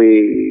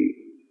actually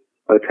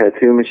a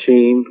tattoo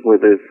machine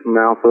with his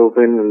mouth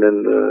open, and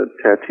then the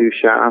tattoo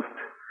shaft,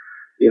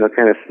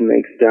 kind of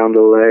snakes down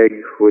the leg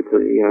with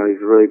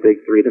these really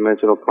big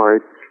three-dimensional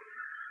parts.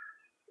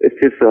 It's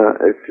just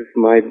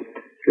my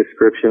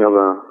description of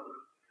a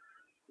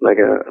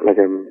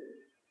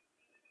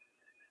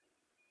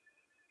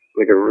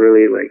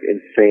really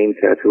insane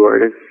tattoo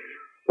artist.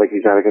 Like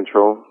he's out of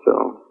control.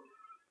 So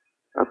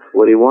that's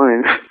what he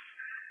wanted. It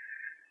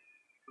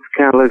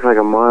kind of looks like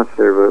a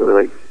monster,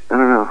 but I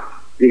don't know.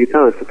 You can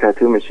tell it's a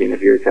tattoo machine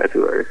if you're a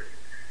tattoo artist.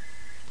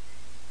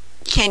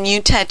 Can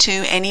you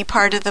tattoo any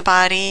part of the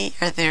body?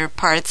 Are there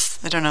parts,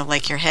 I don't know,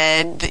 like your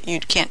head that you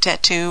can't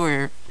tattoo,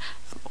 or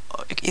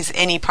is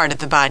any part of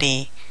the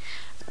body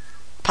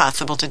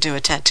possible to do a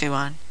tattoo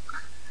on?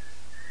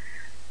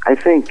 I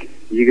think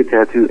you could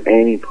tattoo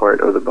any part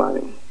of the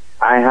body.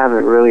 I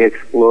haven't really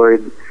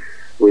explored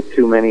with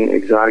too many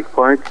exotic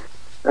parts,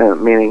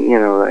 meaning,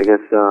 I guess,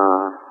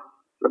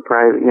 the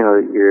private,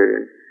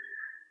 your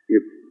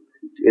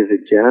is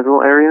it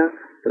genital area?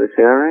 Did I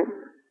say that right?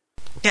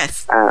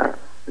 Yes.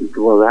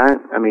 Well, I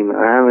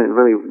haven't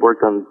really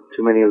worked on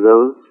too many of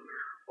those,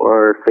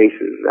 or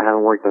faces. I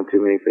haven't worked on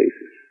too many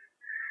faces.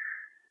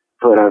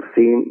 But I've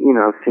seen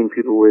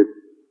people with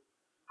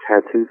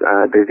tattoos.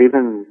 There's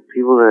even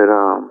people that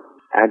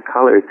add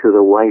color to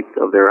the whites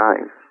of their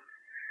eyes.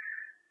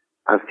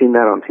 I've seen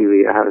that on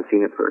TV. I haven't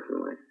seen it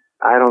personally.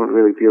 I don't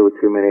really deal with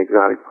too many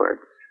exotic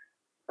parts.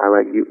 I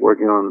like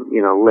working on,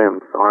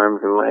 limbs,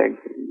 arms and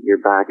legs, your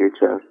back, your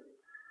chest.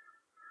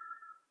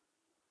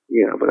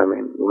 But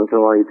once in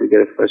a while you do get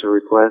a special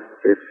request.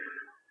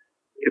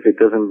 If it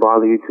doesn't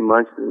bother you too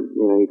much, then,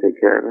 you take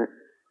care of it.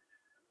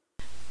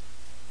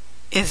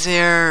 Is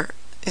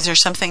there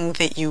something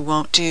that you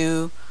won't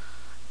do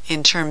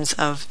in terms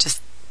of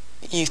just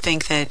you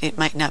think that it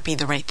might not be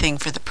the right thing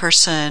for the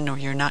person, or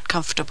you're not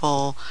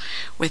comfortable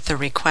with the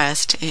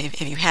request?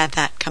 Have you had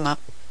that come up?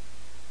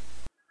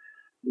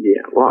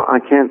 Yeah, well, I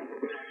can't.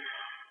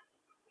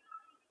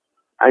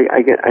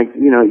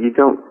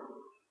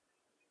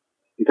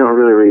 You don't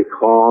really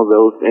recall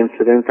those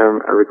incidents. I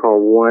recall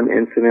one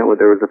incident where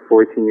there was a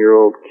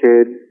 14-year-old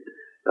kid,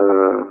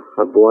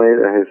 a boy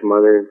that his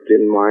mother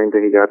didn't mind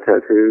that he got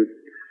tattooed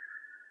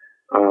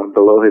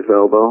below his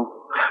elbow.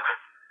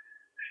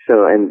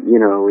 So, and,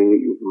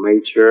 we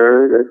made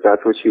sure that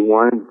that's what she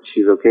wanted.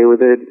 She's okay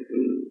with it.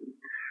 And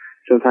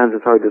sometimes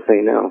it's hard to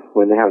say no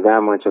when they have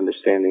that much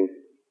understanding,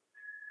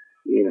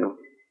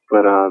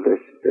 But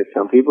there's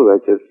some people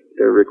that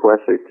their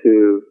requests are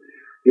too,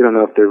 you don't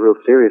know if they're real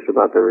serious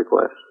about their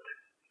request.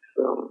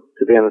 So,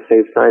 to be on the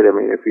safe side,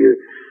 if you're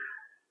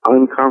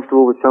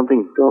uncomfortable with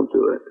something, don't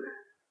do it.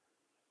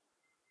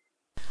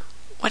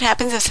 What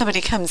happens if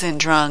somebody comes in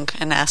drunk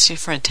and asks you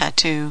for a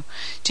tattoo?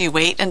 Do you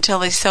wait until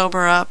they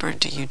sober up, or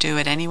do you do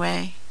it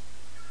anyway?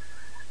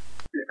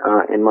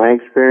 In my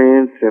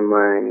experience, in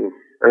my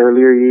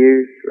earlier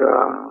years,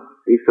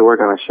 I used to work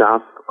on a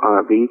shop on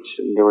a beach,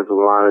 and there was a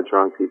lot of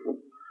drunk people.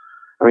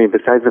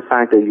 Besides the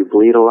fact that you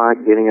bleed a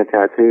lot getting a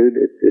tattoo,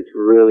 it's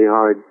really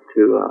hard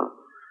to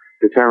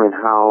determine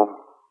how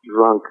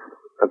drunk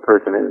a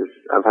person is.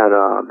 I've had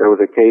there was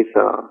a case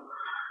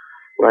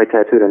where I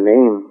tattooed a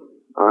name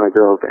on a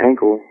girl's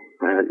ankle.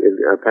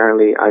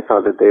 Apparently, I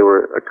thought that they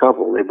were a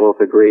couple. They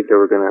both agreed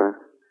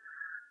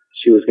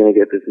she was gonna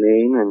get this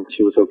name, and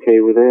she was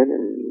okay with it.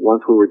 And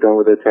once we were done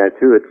with the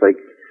tattoo, it's like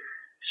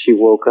she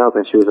woke up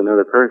and she was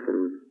another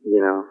person.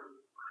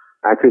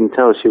 I couldn't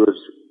tell if she was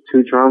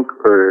too drunk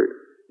or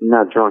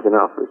not drunk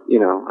enough.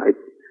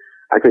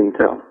 I couldn't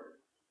tell.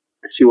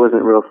 She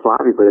wasn't real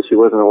sloppy, but she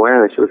wasn't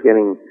aware that she was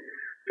getting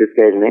this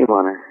guy's name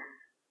on her.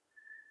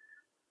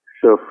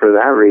 So for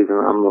that reason,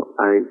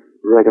 I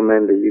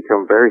recommend that you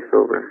come very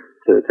sober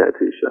to the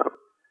tattoo shop,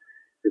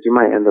 because you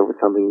might end up with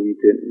something you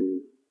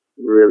didn't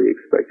really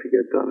expect to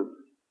get done.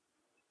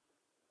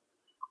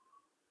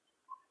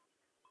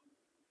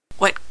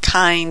 What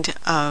kind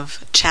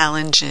of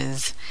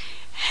challenges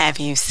have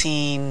you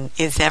seen?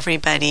 Is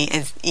everybody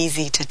as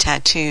easy to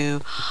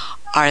tattoo?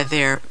 Are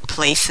there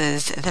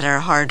places that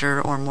are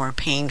harder or more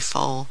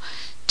painful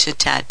to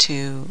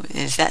tattoo?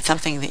 Is that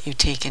something that you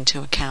take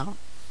into account?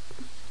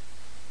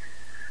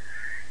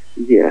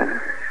 Yeah.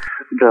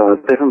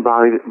 The different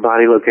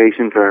body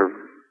locations are,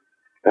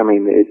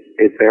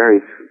 it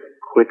varies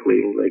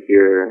quickly. Like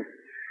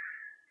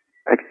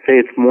I could say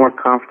it's more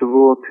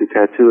comfortable to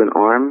tattoo an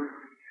arm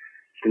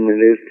than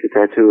it is to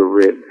tattoo a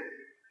rib.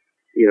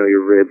 You know,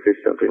 your ribs or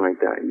something like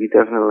that. You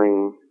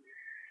definitely,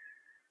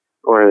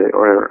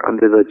 or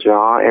under the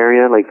jaw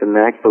area, like the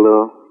neck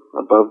below,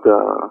 above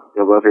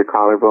your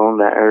collarbone,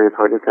 that area is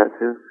hard to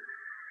tattoo.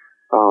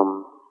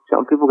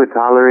 Some people could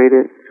tolerate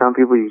it. Some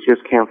people you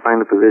just can't find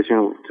a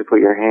position to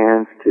put your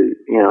hands to,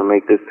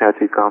 make this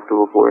tattoo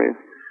comfortable for you.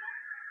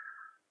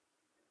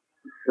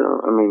 So,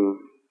 I mean,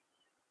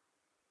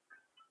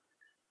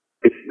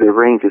 the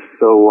range is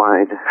so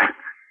wide.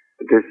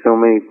 There's so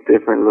many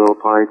different little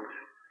parts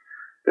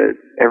that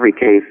every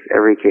case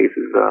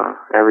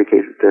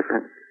is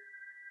different.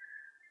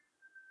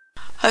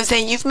 Jose,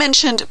 you've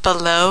mentioned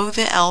below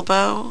the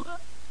elbow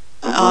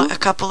a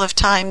couple of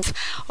times.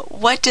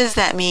 What does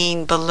that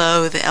mean,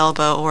 below the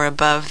elbow or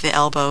above the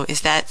elbow?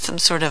 Is that some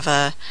sort of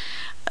a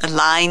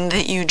line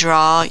that you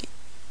draw?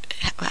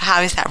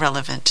 How is that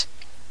relevant?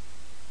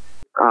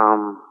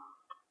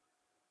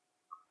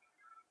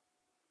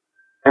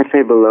 I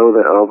say below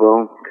the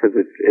elbow because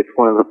it's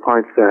one of the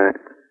parts that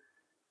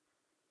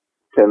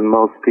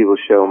most people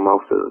show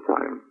most of the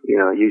time.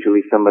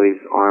 Usually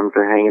somebody's arms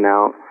are hanging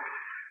out.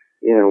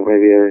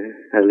 Maybe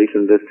at least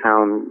in this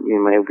town, you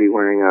might be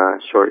wearing a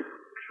short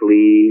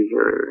sleeve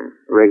or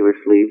regular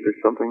sleeves or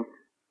something,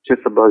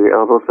 just above your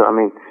elbow. So, I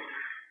mean,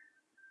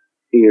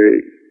 your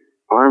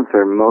arms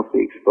are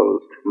mostly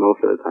exposed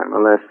most of the time,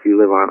 unless you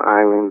live on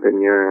islands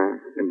and you're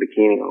in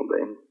bikini all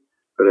day.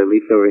 But at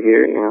least over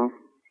here,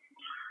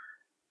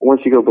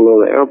 once you go below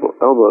the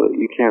elbow,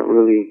 you can't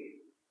really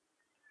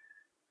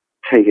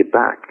take it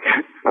back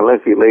unless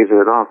you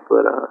laser it off.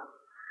 But,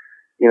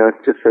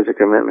 it's just such a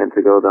commitment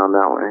to go down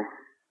that way.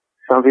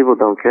 Some people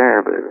don't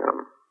care, but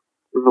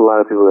there's a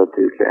lot of people that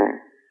do care.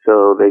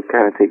 So they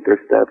kind of take their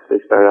steps. They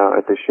start out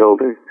at the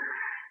shoulders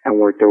and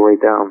work their way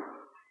down.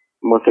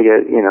 Once they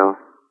get,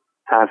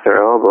 past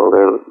their elbow,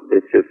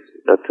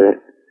 that's it.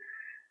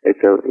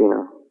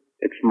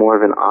 It's more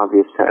of an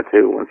obvious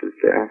tattoo once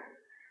it's there.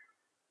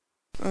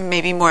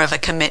 Maybe more of a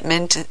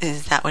commitment.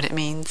 Is that what it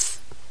means?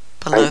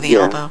 Below the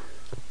elbow?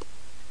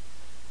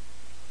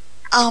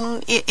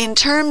 In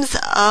terms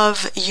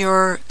of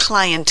your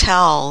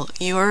clientele,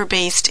 you're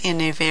based in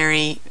a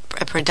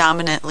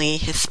predominantly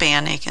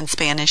Hispanic and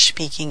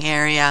Spanish-speaking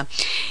area.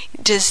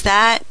 Does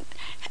that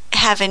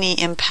have any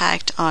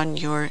impact on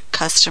your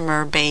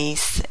customer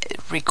base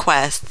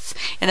requests?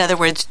 In other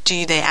words,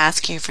 do they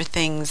ask you for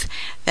things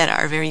that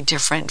are very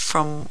different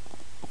from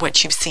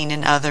what you've seen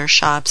in other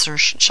shops or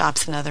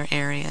shops in other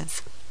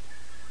areas?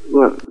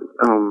 Well,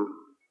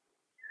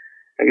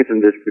 I guess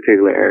in this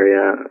particular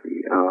area,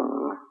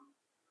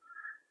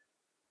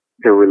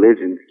 the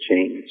religions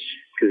change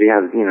because you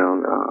have,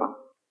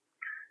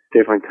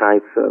 different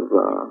types of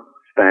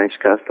Spanish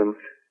customs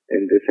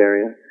in this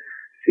area.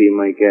 So you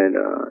might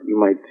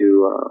do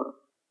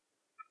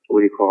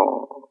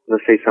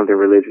let's say something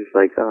religious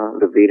like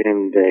the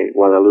Virgen de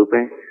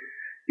Guadalupe.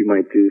 You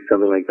might do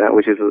something like that,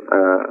 which is,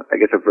 I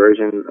guess, a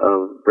version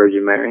of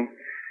Virgin Mary.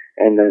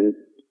 And then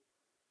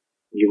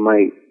you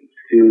might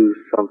do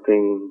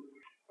something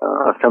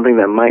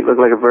that might look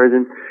like a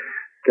virgin.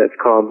 That's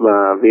called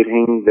La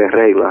Virgen de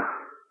Regla.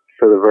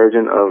 So the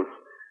Virgin of,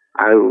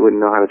 I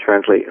wouldn't know how to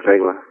translate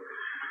Regla.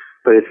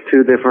 But it's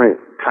two different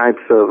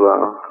types of,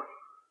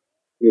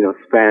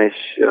 Spanish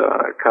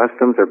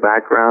customs or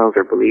backgrounds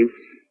or beliefs.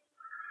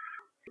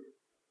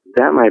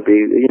 That might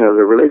be,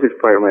 the religious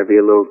part might be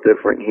a little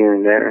different here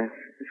and there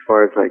as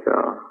far as like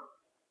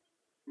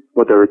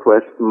what the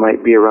request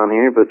might be around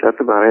here, but that's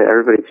about it.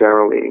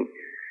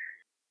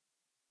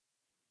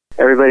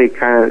 Everybody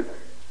kind of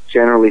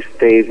generally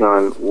stays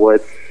on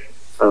what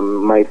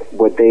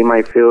they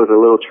might feel is a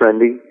little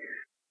trendy,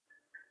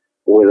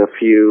 with a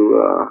few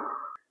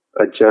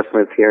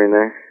adjustments here and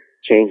there,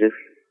 changes.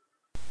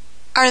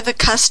 Are the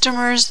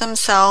customers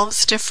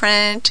themselves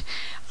different?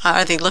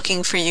 Are they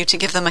looking for you to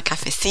give them a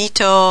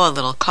cafecito, a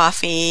little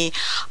coffee,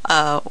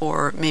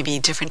 or maybe a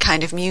different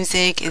kind of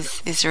music?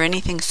 Is there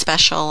anything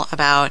special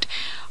about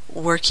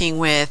working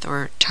with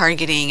or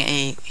targeting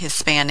a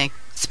Hispanic,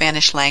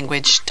 Spanish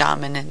language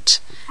dominant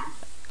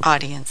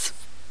audience?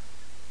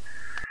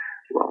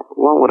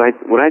 Well, what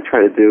I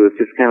try to do is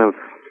just kind of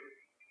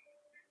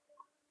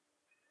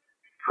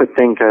put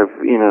things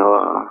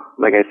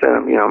like I said,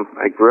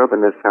 I grew up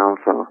in this town,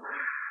 so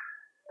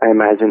I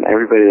imagine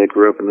everybody that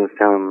grew up in this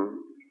town,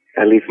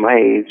 at least my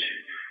age,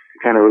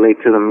 kind of relate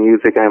to the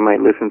music I might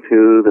listen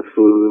to, the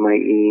food we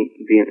might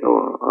eat,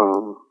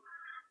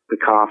 the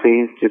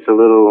coffee. It's just a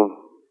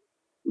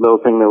little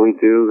thing that we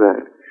do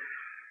that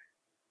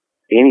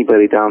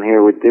anybody down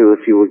here would do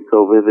if you would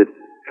go visit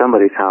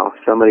somebody's house,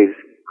 somebody's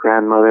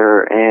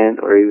grandmother or aunt,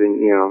 or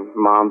even,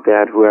 mom,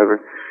 dad,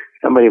 whoever.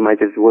 Somebody might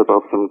just whip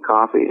up some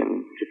coffee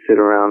and just sit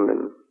around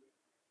and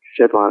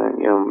sip on it,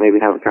 maybe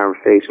have a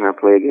conversation or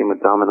play a game of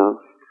dominoes.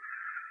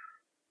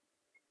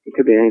 It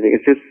could be anything.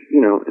 It's just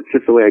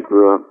the way I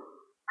grew up.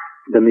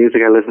 The music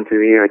I listen to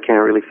here, I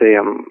can't really say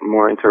I'm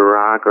more into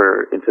rock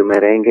or into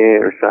merengue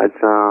or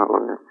salsa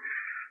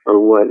or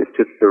what. It's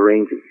just the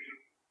ranges.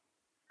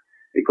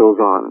 it goes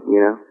on, you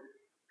know.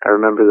 I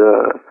remember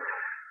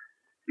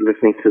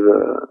listening to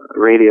the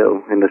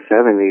radio in the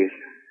 70s,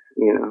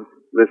 you know,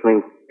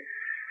 listening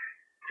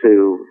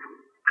to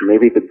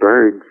maybe the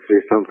Birds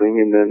or something,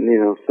 and then, you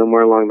know,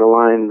 somewhere along the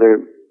line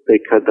they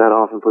cut that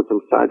off and put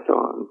some salsa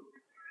on.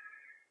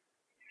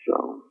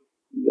 So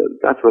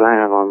that's what I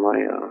have on my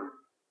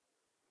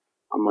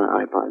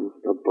iPod,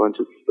 a bunch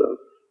of stuff.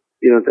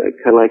 You know, the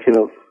collection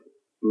of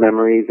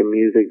memories and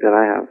music that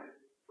I have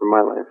from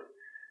my life.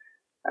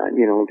 And,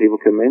 you know, when people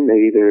come in, they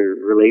either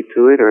relate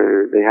to it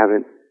or they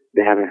haven't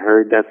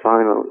heard that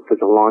song in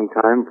such a long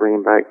time,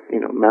 bringing back, you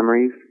know,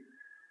 memories.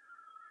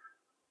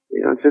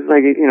 You know, it's just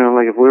like, you know,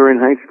 like if we were in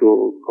high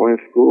school, going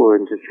to school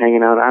and just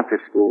hanging out after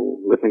school,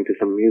 listening to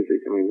some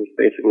music. I mean, that's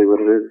basically what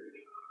it is.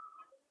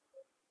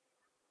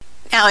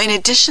 Now, in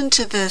addition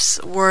to this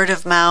word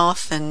of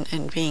mouth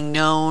and being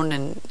known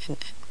and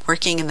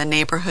working in the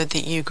neighborhood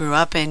that you grew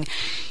up in,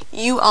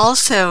 you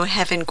also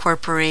have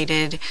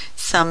incorporated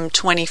some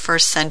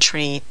 21st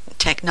century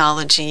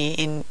technology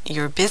in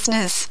your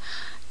business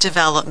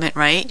development,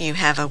 right? You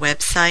have a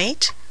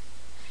website.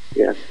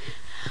 Yes.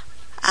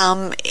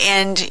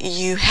 And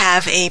you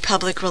have a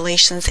public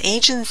relations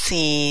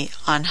agency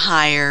on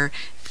hire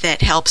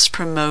that helps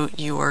promote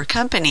your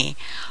company.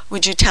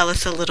 Would you tell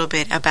us a little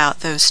bit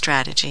about those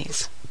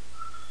strategies?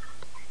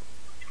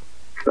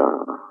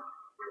 How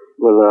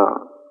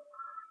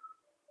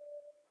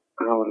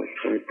would I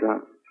start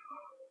that?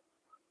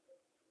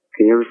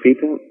 Can you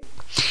repeat that?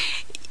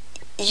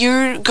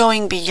 You're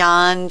going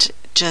beyond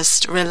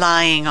just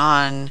relying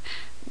on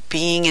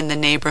being in the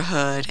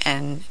neighborhood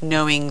and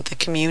knowing the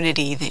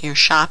community that your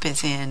shop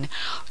is in.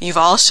 You've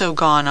also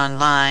gone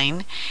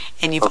online,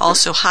 and you've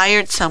also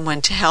hired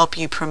someone to help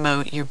you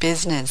promote your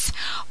business.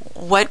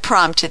 What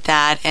prompted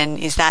that, and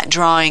is that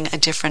drawing a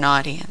different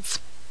audience?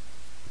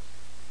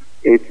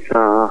 It's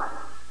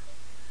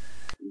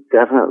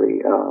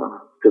definitely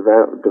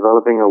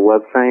developing a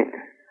website.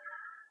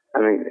 I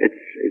mean, it's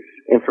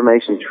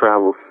information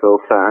travels so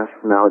fast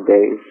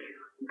nowadays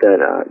that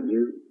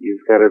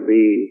you've got to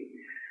be,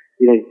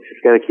 you know, you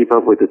just got to keep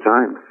up with the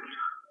times.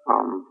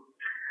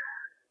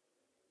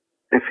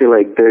 I feel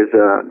like there's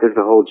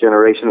a whole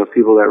generation of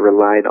people that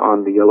relied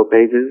on the Yellow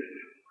Pages,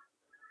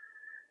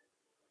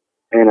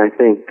 and I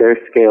think their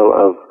scale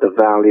of the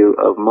value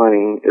of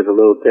money is a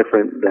little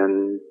different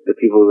than the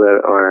people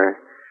that are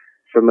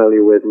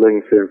familiar with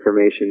looking for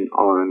information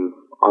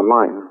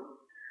online.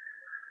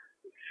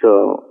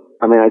 So,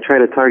 I mean, I try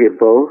to target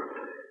both,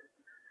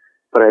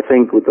 but I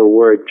think with the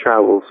word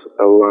travels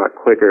a lot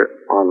quicker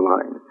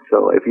online.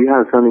 So if you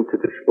have something to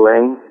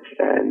display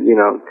and, you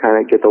know, kind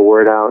of get the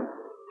word out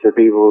to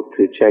people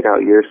to check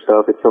out your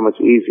stuff, it's so much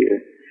easier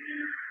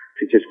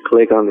to just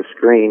click on the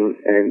screen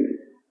and,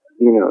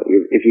 you know,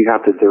 if you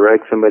have to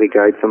direct somebody,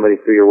 guide somebody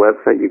through your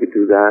website, you could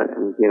do that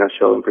and, you know,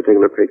 show them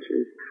particular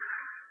pictures.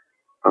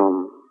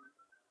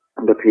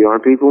 The PR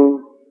people,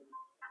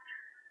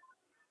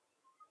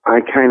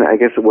 I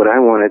guess what I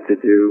wanted to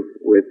do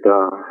with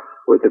the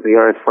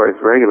PR as far as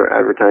regular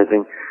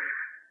advertising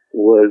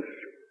was,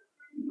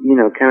 you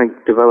know, kind of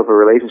develop a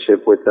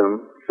relationship with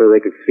them so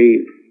they could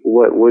see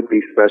what would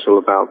be special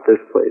about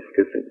this place.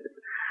 Because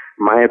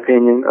my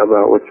opinion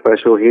about what's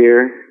special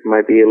here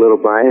might be a little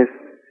biased.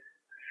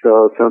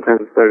 So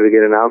sometimes it's better to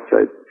get an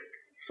outside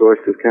source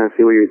to kind of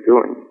see what you're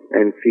doing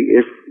and see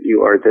if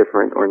you are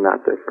different or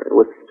not different.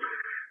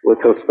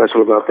 What's so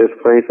special about this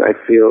place, I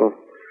feel,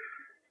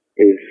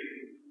 is,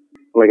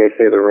 like I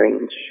say, the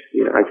range.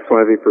 You know, I just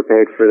want to be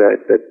prepared for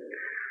that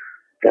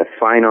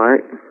fine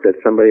art that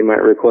somebody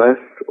might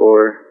request,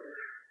 or,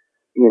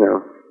 you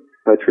know,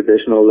 a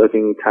traditional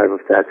looking type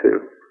of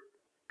tattoo.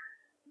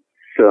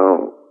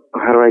 So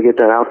how do I get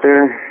that out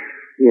there?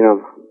 You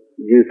know,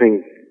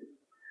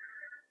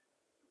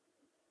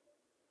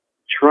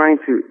 trying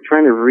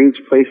to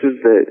reach places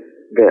that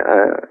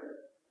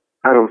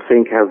I don't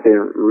think have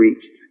been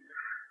reached.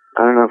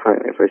 I don't know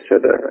if I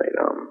said that right.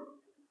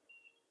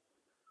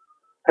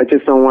 I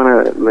just don't want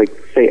to, like,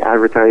 say,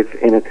 advertise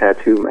in a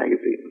tattoo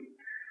magazine,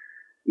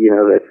 you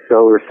know, that's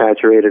so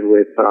oversaturated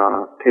with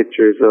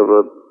pictures of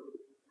a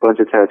bunch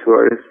of tattoo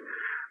artists.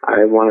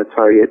 I want to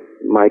target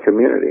my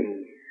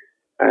community,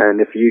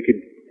 and if you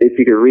could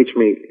reach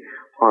me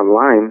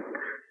online,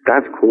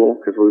 that's cool,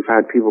 because we've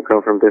had people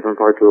come from different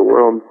parts of the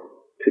world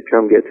to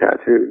come get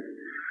tattoos.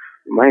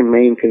 My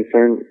main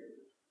concern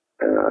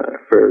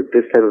for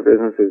this type of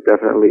business is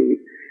definitely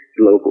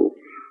locals.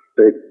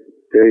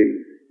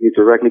 You're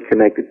directly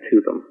connected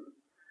to them.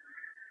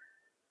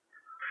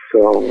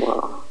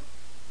 So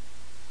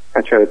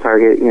I try to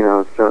target, you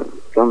know,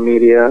 some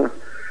media,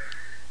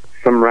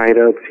 some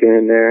write-ups here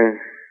and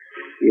there,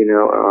 you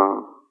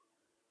know,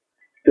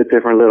 the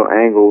different little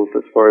angles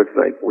as far as,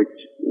 like, we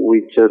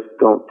just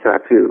don't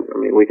tattoo. I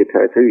mean, we could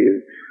tattoo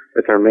you.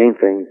 That's our main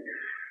thing.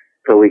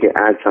 So we could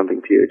add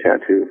something to your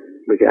tattoo.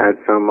 We could add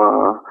some,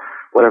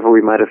 whatever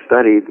we might have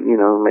studied, you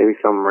know, maybe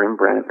some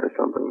Rembrandt or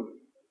something.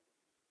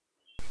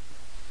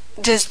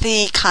 Does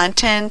the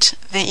content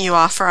that you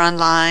offer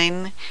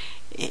online,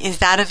 is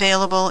that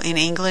available in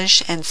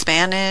English and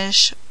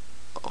Spanish,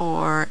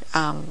 or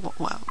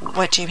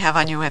what do you have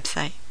on your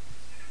website?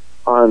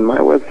 On my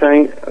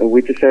website,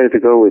 we decided to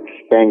go with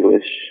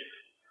Spanglish,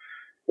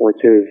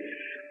 which is,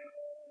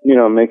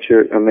 a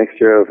mixture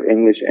of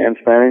English and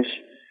Spanish.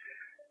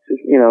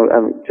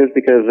 Just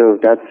because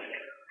of that's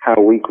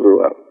how we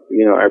grew up.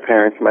 Our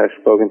parents might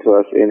have spoken to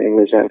us in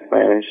English and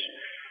Spanish,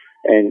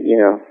 and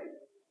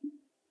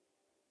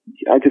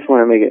I just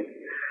want to make it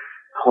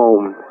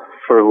home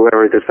for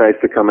whoever decides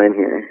to come in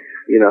here.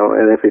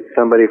 And if it's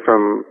somebody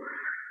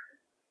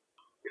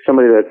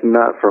that's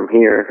not from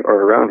here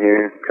or around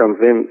here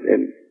comes in,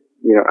 and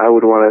I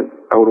would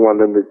want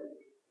them to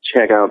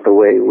check out the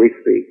way we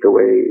speak,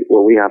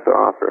 what we have to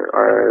offer,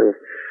 our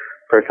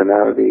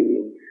personality,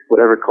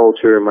 whatever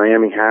culture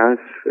Miami has.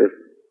 If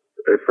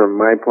from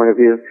my point of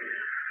view,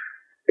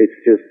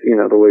 it's just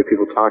the way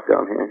people talk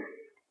down here.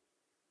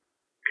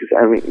 Because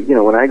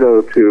when I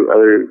go to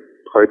other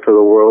parts of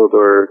the world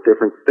or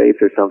different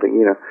states or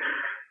something,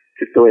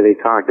 just the way they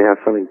talk, they have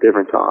something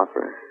different to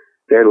offer,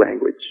 their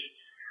language.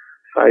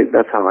 So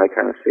that's how I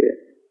kind of see it.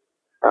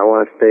 I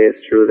want to stay as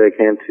true as I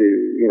can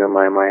to,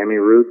 my Miami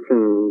roots.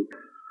 And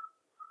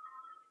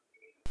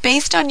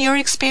based on your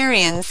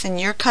experience and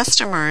your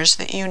customers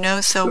that you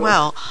know so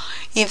well,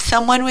 if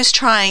someone was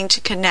trying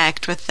to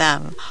connect with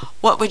them,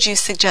 what would you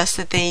suggest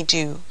that they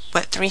do?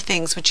 What 3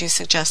 things would you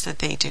suggest that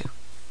they do?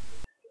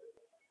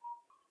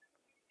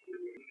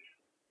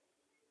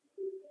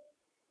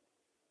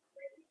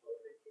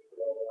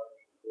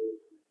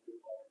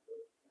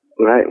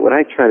 What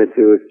I try to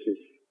do is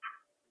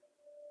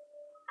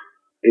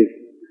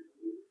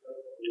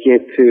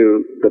get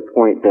to the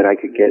point that I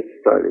could get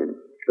started.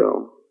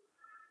 So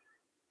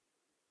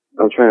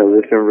I'm trying to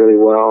listen really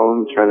well.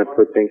 I'm trying to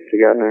put things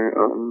together.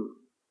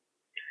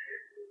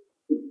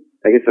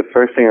 I guess the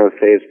first thing I would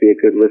say is be a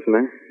good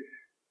listener.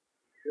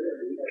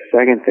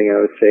 Second thing I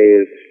would say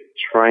is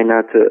try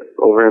not to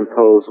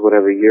overimpose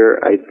whatever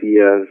your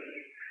ideas,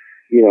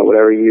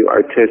 whatever you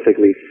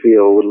artistically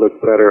feel would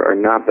look better or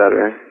not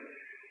better.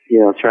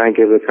 Try and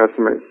give the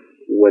customer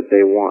what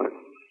they want.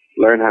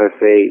 Learn how to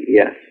say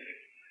yes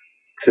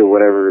to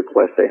whatever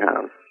request they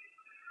have.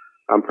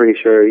 I'm pretty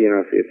sure,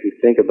 if you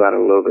think about it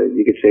a little bit,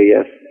 you could say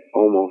yes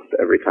almost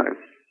every time.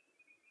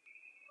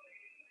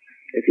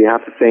 If you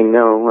have to say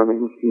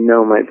no,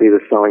 no might be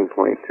the selling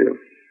point too.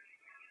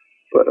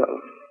 But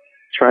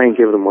try and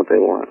give them what they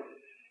want.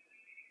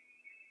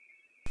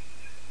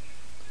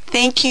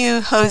 Thank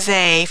you,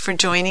 Jose, for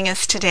joining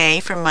us today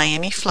from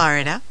Miami,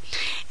 Florida.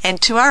 And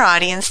to our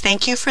audience,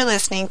 thank you for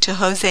listening to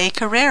Jose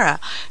Carrera,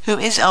 who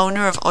is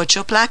owner of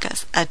Ocho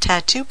Placas, a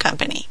tattoo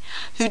company,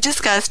 who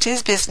discussed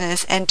his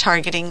business and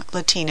targeting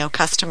Latino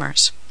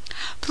customers.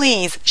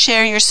 Please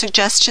share your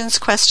suggestions,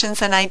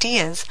 questions, and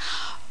ideas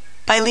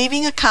by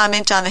leaving a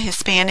comment on the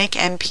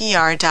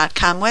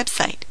HispanicMPR.com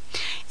website.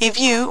 If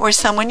you or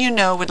someone you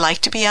know would like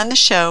to be on the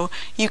show,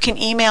 you can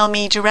email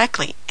me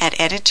directly at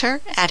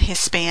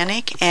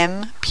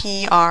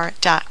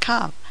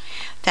editor@HispanicMPR.com.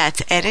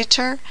 That's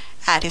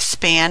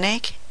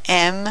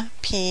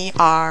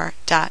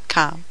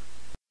editor@HispanicMPR.com.